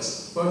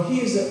repentance, for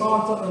he is the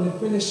author and the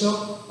finisher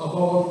of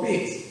our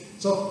faith.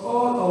 So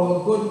all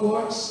our good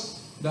works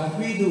that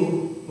we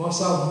do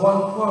must have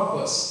one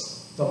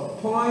purpose: to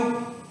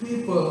point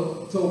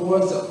people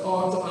towards the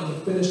author and the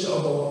finisher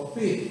of our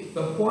faith,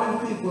 to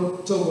point people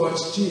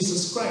towards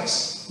Jesus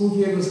Christ, who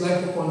gave his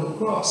life upon the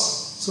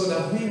cross so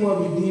that we were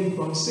redeemed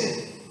from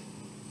sin.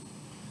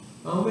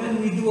 And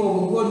when we do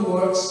our good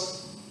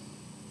works,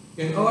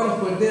 in order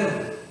for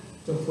them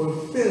to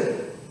fulfill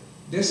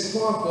this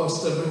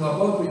purpose, to bring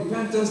about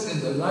repentance in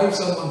the lives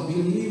of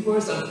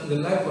unbelievers and in the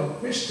life of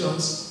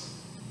Christians,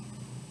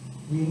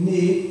 we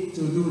need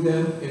to do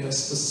them in a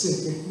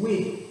specific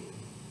way.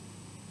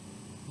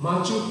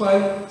 Matthew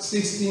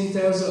 5:16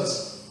 tells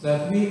us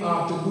that we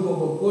are to do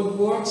our good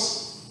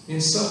works in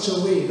such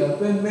a way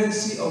that when men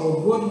see our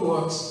good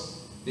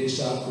works, they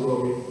shall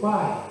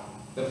glorify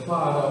the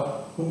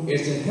Father who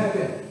is in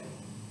heaven.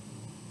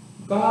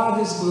 God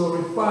is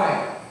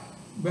glorified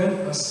when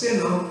a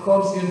sinner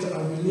comes into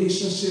a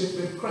relationship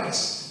with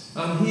Christ,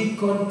 and he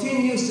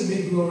continues to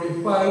be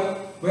glorified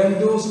when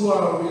those who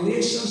are in a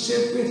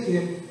relationship with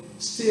him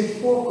stay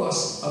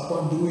focused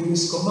upon doing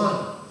his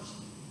command.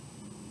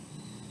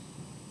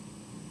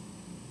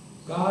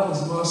 God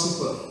is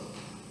merciful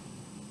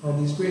and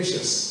he's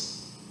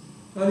gracious,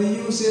 and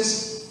he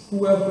uses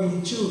whoever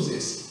he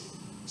chooses.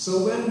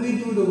 So when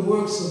we do the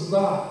works of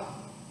God,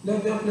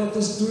 let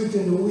us do it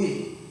in a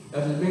way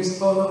that it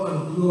brings honor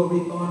and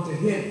glory unto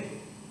Him.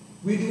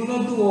 We do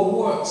not do our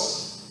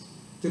works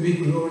to be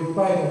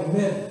glorified of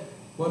men,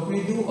 but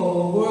we do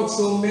our works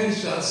so men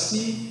shall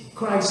see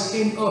Christ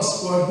in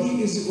us, for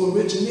He is the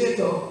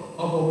originator of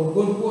our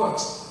good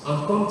works,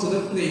 and come to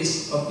the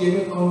place of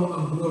giving honor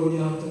and glory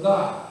unto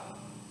God.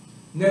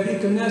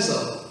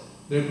 Nebuchadnezzar,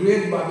 the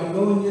great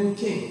Babylonian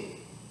king,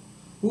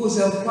 whose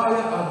empire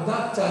at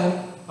that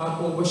time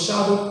had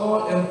overshadowed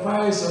all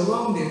empires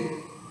around it,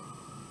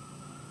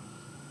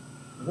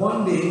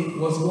 one day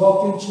was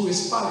walking through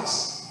his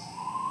palace,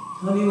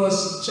 and he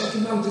was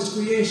checking out his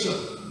creation,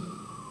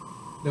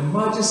 the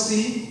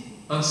majesty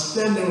and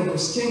splendor of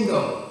his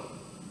kingdom.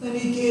 And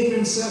he gave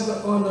himself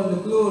the honor and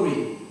the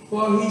glory,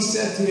 for he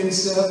said to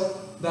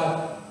himself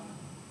that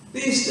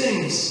these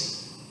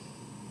things,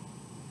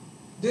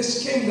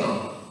 this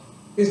kingdom,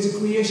 is the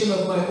creation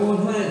of my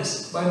own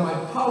hands. By my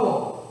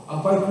power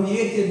have I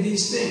created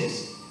these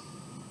things.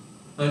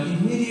 And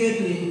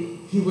immediately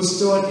he was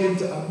thrown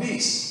into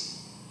abyss,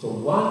 to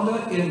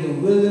wander in the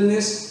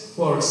wilderness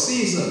for a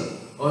season,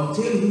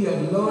 until he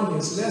had learned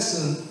his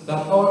lesson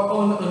that all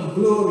honor and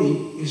glory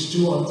is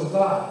due unto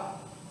God.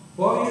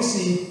 For you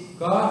see,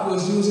 God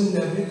was using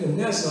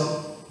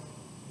Nebuchadnezzar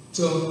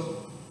to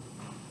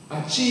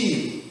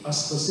achieve a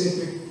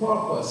specific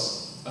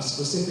purpose, a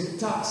specific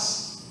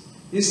task.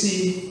 You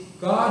see,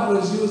 God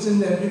was using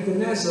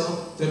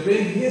Nebuchadnezzar to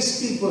bring his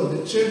people,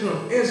 the children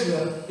of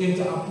Israel,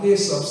 into a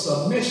place of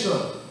submission,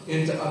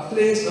 into a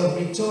place of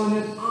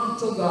returning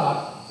unto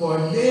God, for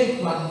they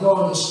had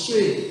gone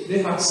astray.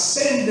 They had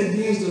sinned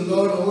against the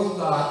Lord our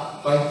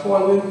God by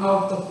following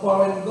after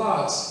foreign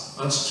gods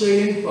and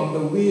straying from the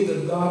way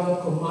that God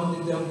had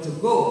commanded them to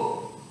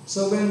go.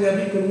 So when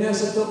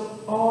Nebuchadnezzar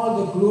took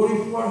all the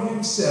glory for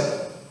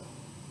himself,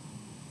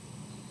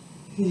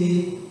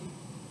 he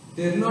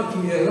did not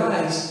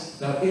realize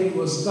that it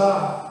was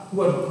God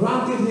who had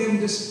granted him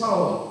this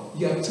power,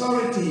 the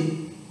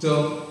authority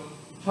to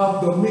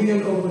have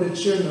dominion over the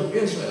children of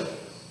Israel.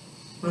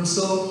 And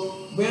so,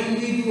 when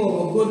we do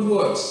our good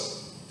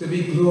works to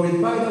be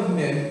glorified of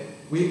men,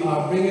 we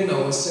are bringing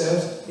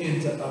ourselves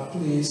into a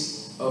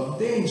place of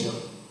danger.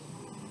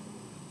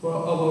 For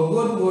our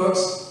good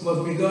works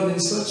must be done in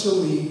such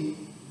a way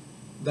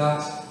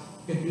that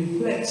it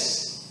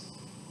reflects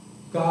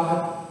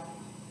God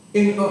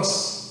in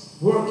us,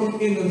 working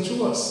in and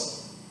through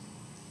us.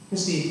 You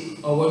see,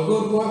 our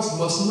good works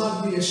must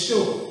not be a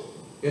show.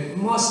 It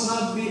must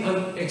not be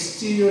an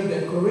exterior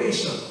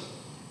decoration.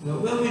 Now,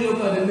 when we look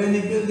at the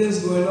many buildings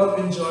going up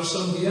in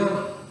Georgetown,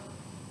 Guyana,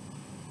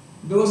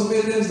 those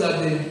buildings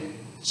that the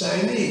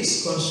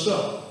Chinese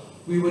construct,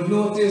 we would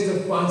notice the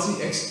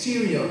fancy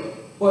exterior,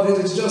 but it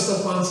is just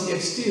a fancy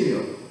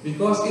exterior.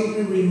 Because if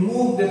we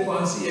remove the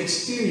fancy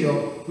exterior,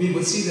 we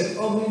would see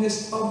the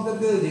ugliness of the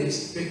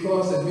buildings,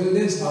 because the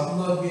buildings have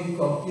not been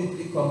properly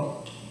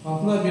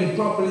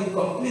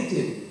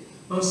completed.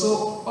 And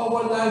so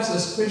our lives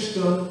as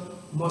Christians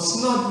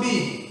must not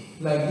be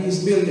like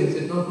these buildings.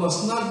 It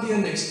must not be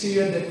an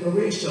exterior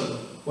decoration,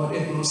 but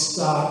it must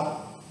start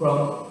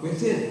from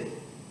within.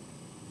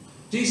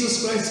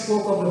 Jesus Christ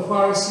spoke of the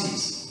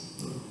Pharisees.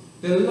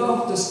 They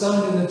loved to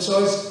stand in the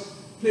choice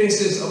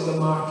places of the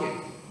market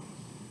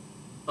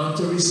and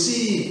to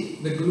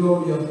receive the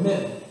glory of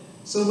men.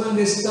 So when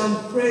they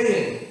stand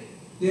praying,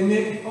 they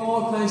make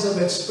all kinds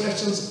of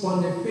expressions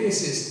upon their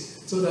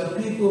faces so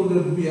that people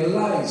would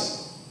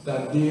realize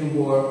that they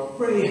were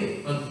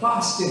praying and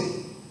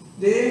fasting.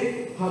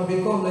 They have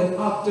become like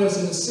actors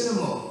in the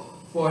cinema,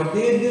 for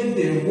they did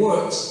their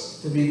works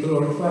to be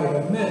glorified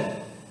of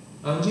men.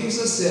 And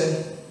Jesus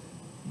said,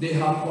 they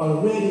have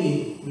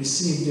already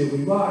received their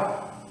reward.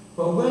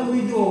 For when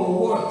we do our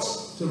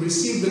works to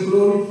receive the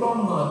glory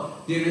from man,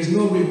 there is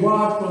no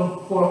reward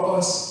for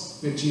us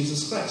with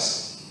Jesus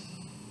Christ.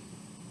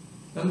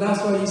 And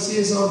that's why he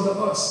says unto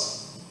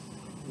us,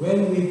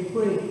 when we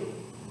pray,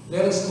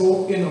 let us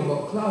go in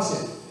our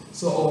closet,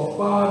 so our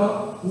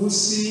Father who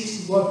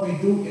sees what we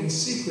do in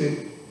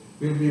secret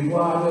will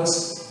reward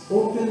us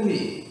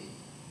openly.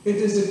 It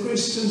is the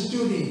Christian's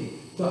duty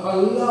to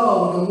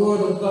allow the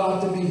word of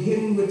God to be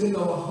hidden within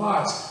our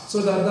hearts,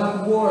 so that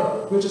that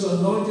word, which is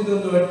anointed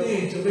and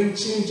ordained to bring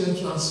change and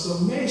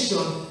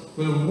transformation,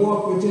 will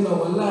work within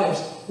our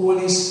lives.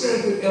 Holy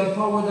Spirit will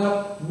empower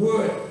that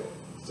word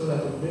so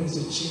that it brings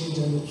the change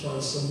and the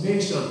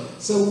transformation.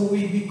 So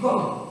we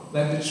become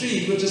like the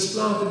tree which is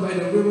planted by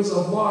the rivers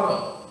of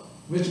water,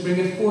 which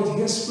bringeth forth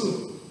his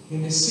fruit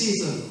in his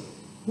season,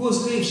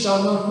 whose leaves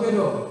shall not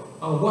wither,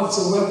 and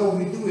whatsoever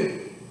we do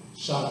it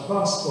shall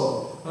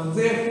prosper. And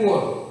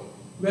therefore,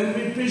 when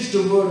we preach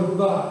the word of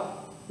God,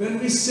 when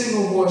we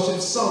sing a worship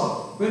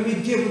song, when we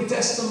give a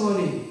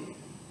testimony,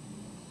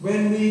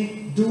 when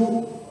we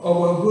do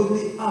our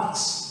goodly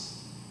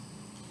acts,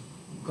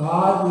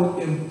 God will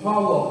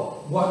empower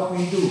what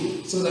we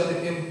do so that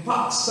it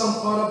impacts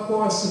some other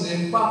person,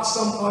 impacts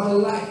some other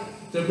life,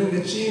 to bring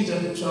the change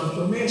and the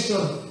transformation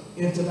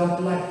into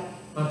that life,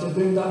 and to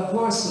bring that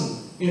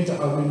person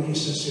into a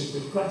relationship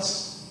with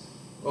Christ.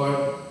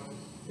 or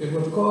it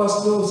would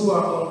cause those who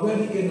are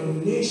already in a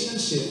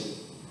relationship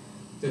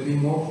to be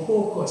more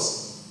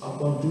focused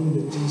upon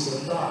doing the things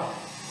of God.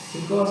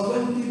 Because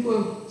when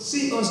people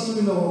see us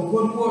doing our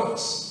good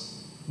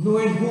works,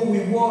 knowing who we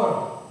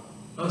were,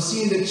 and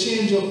seeing the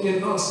change up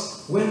in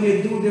us, when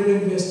they do their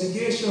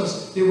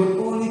investigations, they would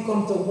only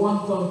come to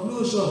one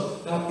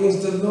conclusion, that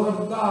is the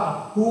Lord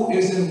God who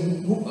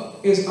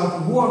is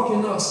at work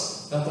in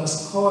us, that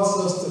has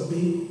caused us to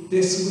be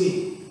this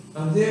way.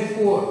 And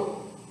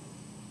therefore,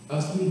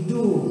 as we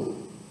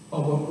do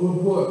our good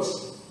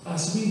works,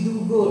 as we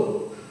do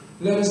good,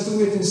 let us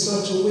do it in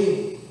such a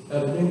way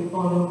that it bring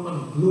honor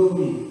and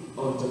glory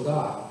unto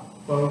God.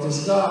 For it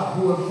is God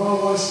who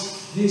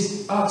empowers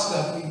these acts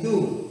that we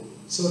do,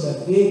 so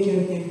that they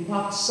can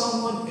impact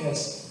someone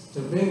else to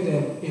bring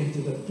them into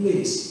the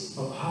place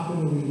of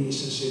having a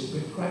relationship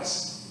with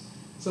Christ.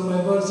 So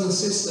my brothers and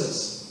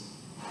sisters,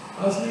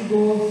 as we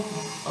go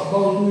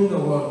about doing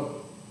our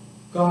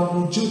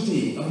godly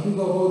duty, as we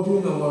go about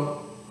doing our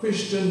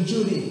Christian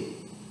duty,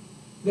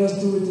 let's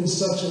do it in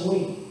such a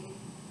way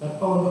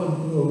that honor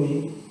and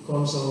glory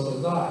comes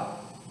unto God.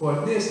 For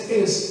this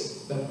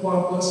is the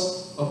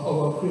purpose of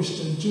our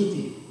Christian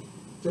duty,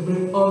 to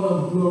bring honor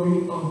and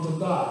glory unto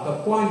God,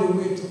 to point the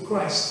way to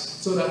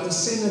Christ, so that the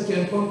sinner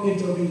can come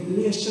into a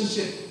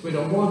relationship with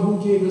the one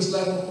who gave his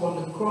life upon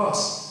the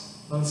cross.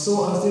 And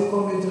so as they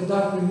come into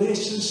that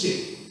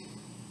relationship,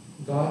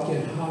 God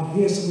can have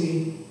his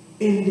way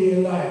in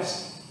their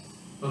lives.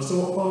 And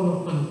so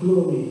honor and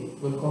glory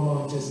will come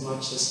out as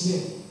much as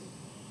name.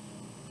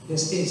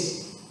 This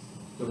is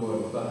the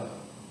word of God.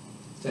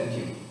 Thank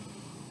you.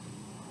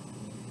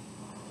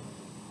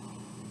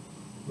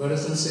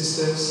 Brothers and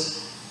sisters,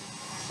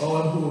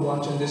 all who are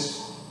watching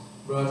this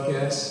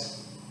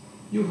broadcast,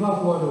 you have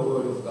heard the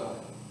word of God.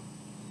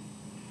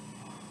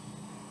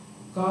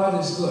 God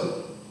is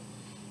good.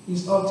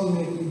 He's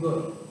ultimately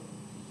good.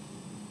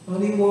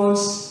 And He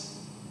wants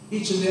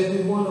each and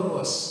every one of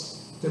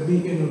us to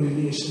be in a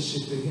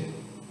relationship with Him.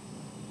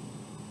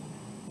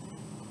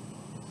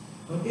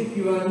 And if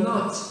you are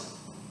not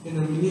in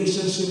a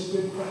relationship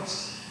with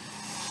Christ,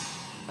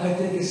 I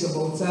think it's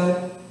about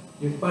time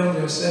you find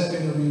yourself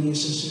in a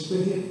relationship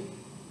with Him.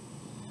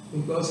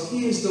 Because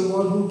He is the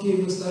one who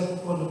gave His life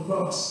upon the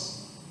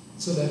cross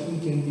so that we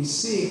can be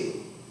saved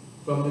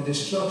from the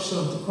destruction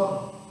to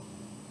come.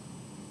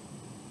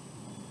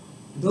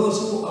 Those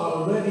who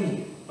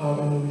already are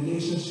in a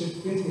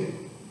relationship with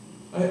Him,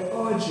 I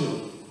urge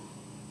you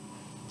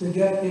to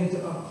get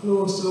into a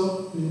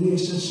closer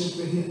relationship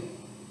with Him.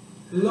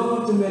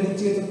 Learn to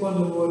meditate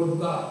upon the Word of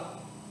God.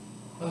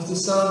 As the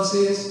Psalm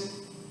says,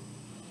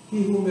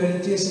 he who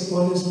meditates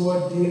upon His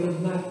Word day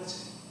and night,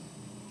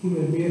 he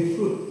will bear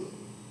fruit.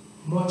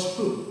 Much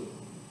fruit.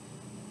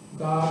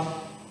 God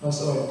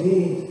has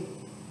ordained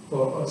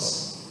for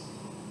us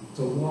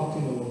to walk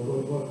in our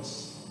good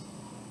works.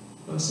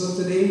 And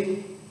so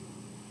today,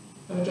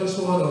 I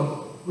just want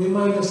to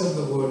remind us of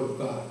the Word of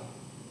God.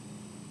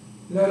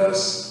 Let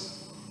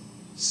us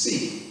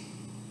seek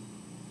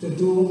to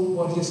do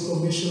what He has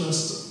commissioned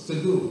us to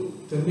do,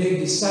 to make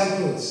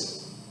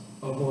disciples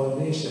of all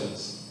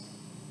nations.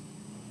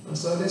 And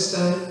so this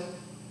time,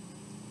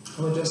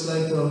 I would just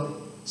like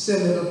to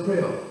say a little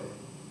prayer.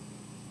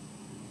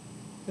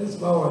 Let's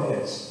bow our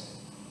heads.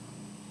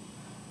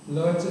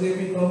 Lord,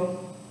 today we come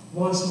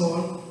once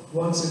more,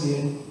 once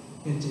again,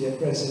 into your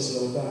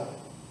presence, Lord God.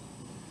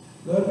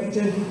 Lord, we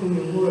thank you for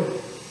your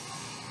word.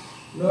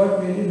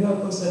 Lord, may you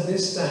help us at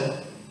this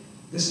time,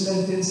 this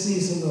Lenten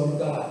season, Lord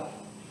God,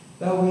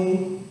 that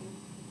we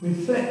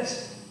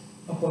reflect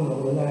upon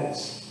our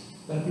lives,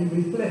 that we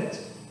reflect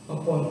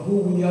upon who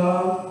we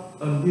are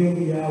and where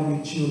we are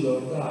with you,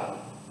 Lord God.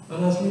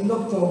 And as we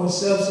look to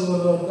ourselves, O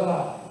Lord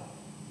God,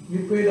 we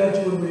pray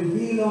that you would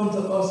reveal unto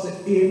us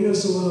the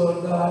areas, O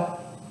Lord God,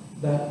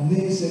 that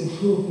needs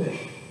improvement.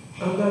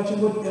 And that you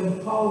would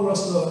empower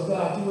us, Lord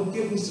God. You would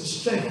give us the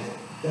strength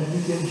that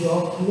we can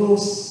draw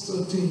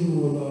closer to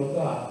you, O Lord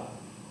God.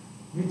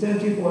 We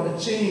thank you for the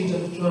change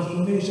and the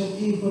transformation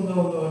even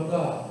now, Lord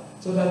God,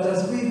 so that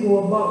as we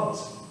go about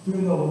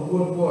doing our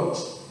good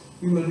works,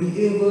 we will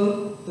be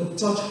able to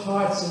touch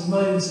hearts and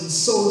minds and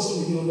souls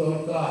with you,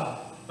 Lord God,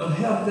 and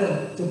help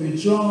them to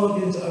be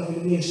drawn into a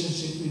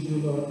relationship with you,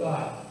 Lord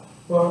God.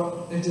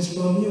 For it is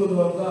from you,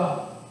 Lord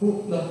God,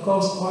 that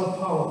comes all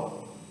power.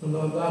 And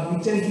Lord God,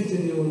 we thank you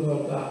today, O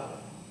Lord God.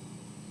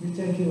 We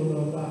thank you, O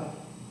Lord God,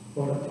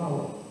 for the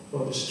power,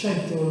 for the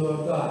strength, O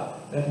Lord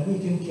God, that we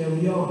can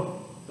carry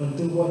on and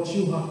do what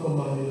you have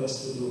commanded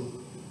us to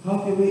do.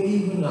 Have your way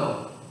even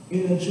now,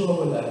 in and through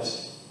our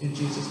lives. In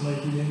Jesus'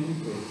 mighty name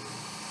we pray.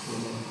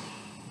 Amen.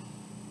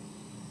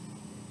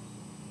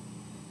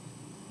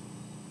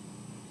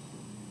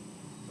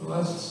 So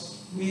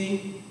as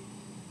we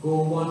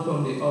go one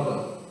from the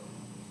other,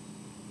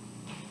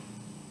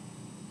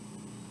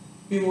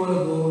 we want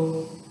to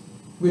go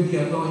with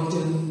the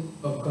anointing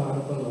of God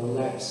upon our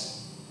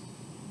lives.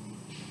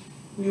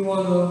 We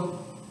want to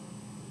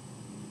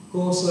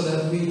go so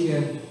that we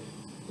can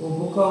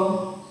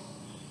overcome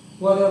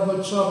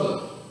whatever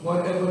trouble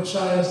whatever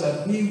trials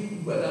that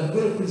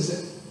will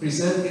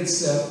present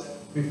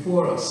itself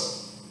before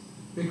us.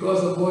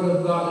 Because the Word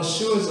of God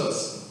assures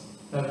us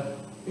that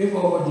if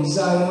our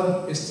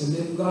desire is to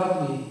live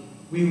godly,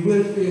 we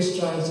will face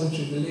trials and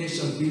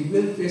tribulations, we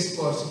will face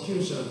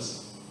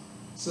persecutions.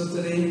 So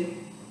today,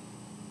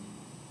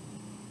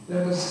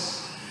 let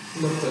us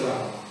look to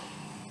that.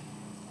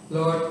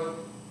 Lord,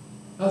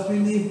 as we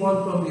leave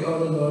one from the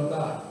other, Lord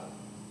God,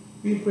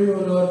 we pray, O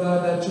Lord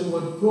God, that you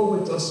would go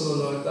with us, O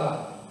Lord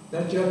God,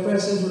 that your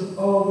presence would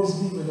always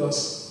be with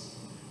us.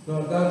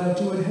 Lord God,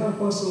 that you would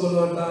help us, O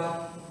Lord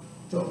God,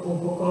 to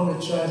overcome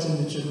the trials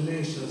and the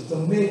tribulations, to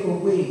make a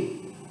way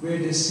where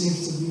there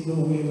seems to be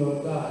no way,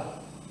 Lord God.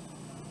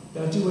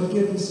 That you would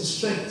give us the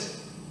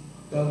strength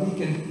that we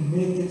can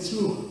make it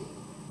through.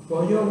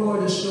 For your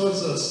word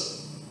assures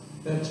us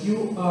that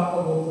you are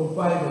our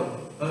provider,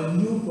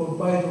 and you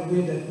provide a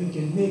way that we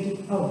can make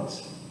it out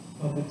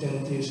of the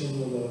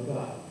temptation, O Lord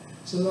God.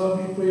 So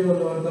Lord, we pray, O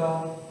Lord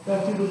God,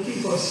 that you would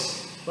keep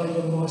us by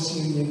your mercy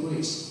and your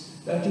grace,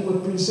 that you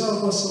would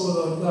preserve us, O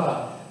Lord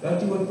God,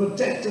 that you would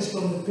protect us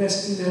from the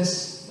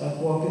pestilence that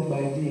walketh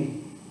by day,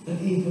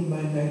 and even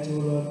by night, O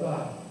Lord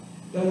God,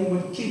 that you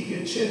would keep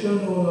your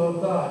children, O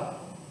Lord God,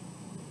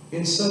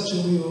 in such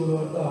a way, O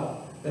Lord God,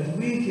 that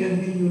we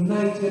can be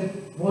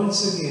united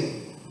once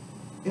again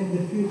in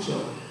the future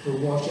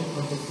to worship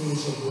and to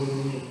praise your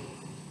holy name.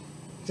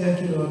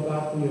 Thank you, Lord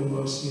God, for your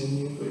mercy and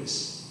your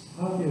grace.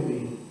 Have your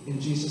way. In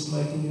Jesus'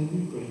 mighty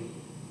name we pray.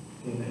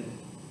 Amen.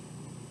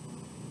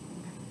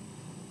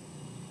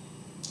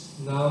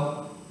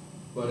 Now,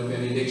 for the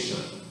benediction,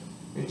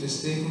 which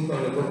is taken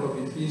from the book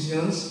of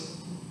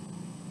Ephesians,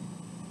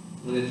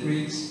 and it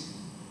reads,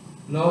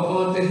 Now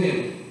unto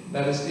him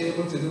that is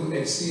able to do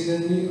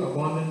exceedingly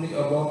abundantly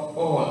above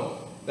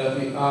all that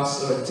we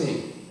ask or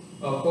think,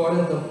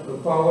 according to the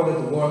power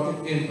that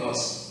worketh in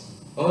us.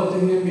 Unto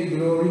him be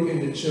glory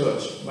in the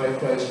church by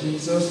Christ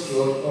Jesus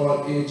throughout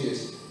all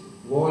ages,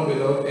 world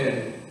without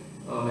end.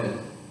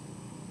 Amen.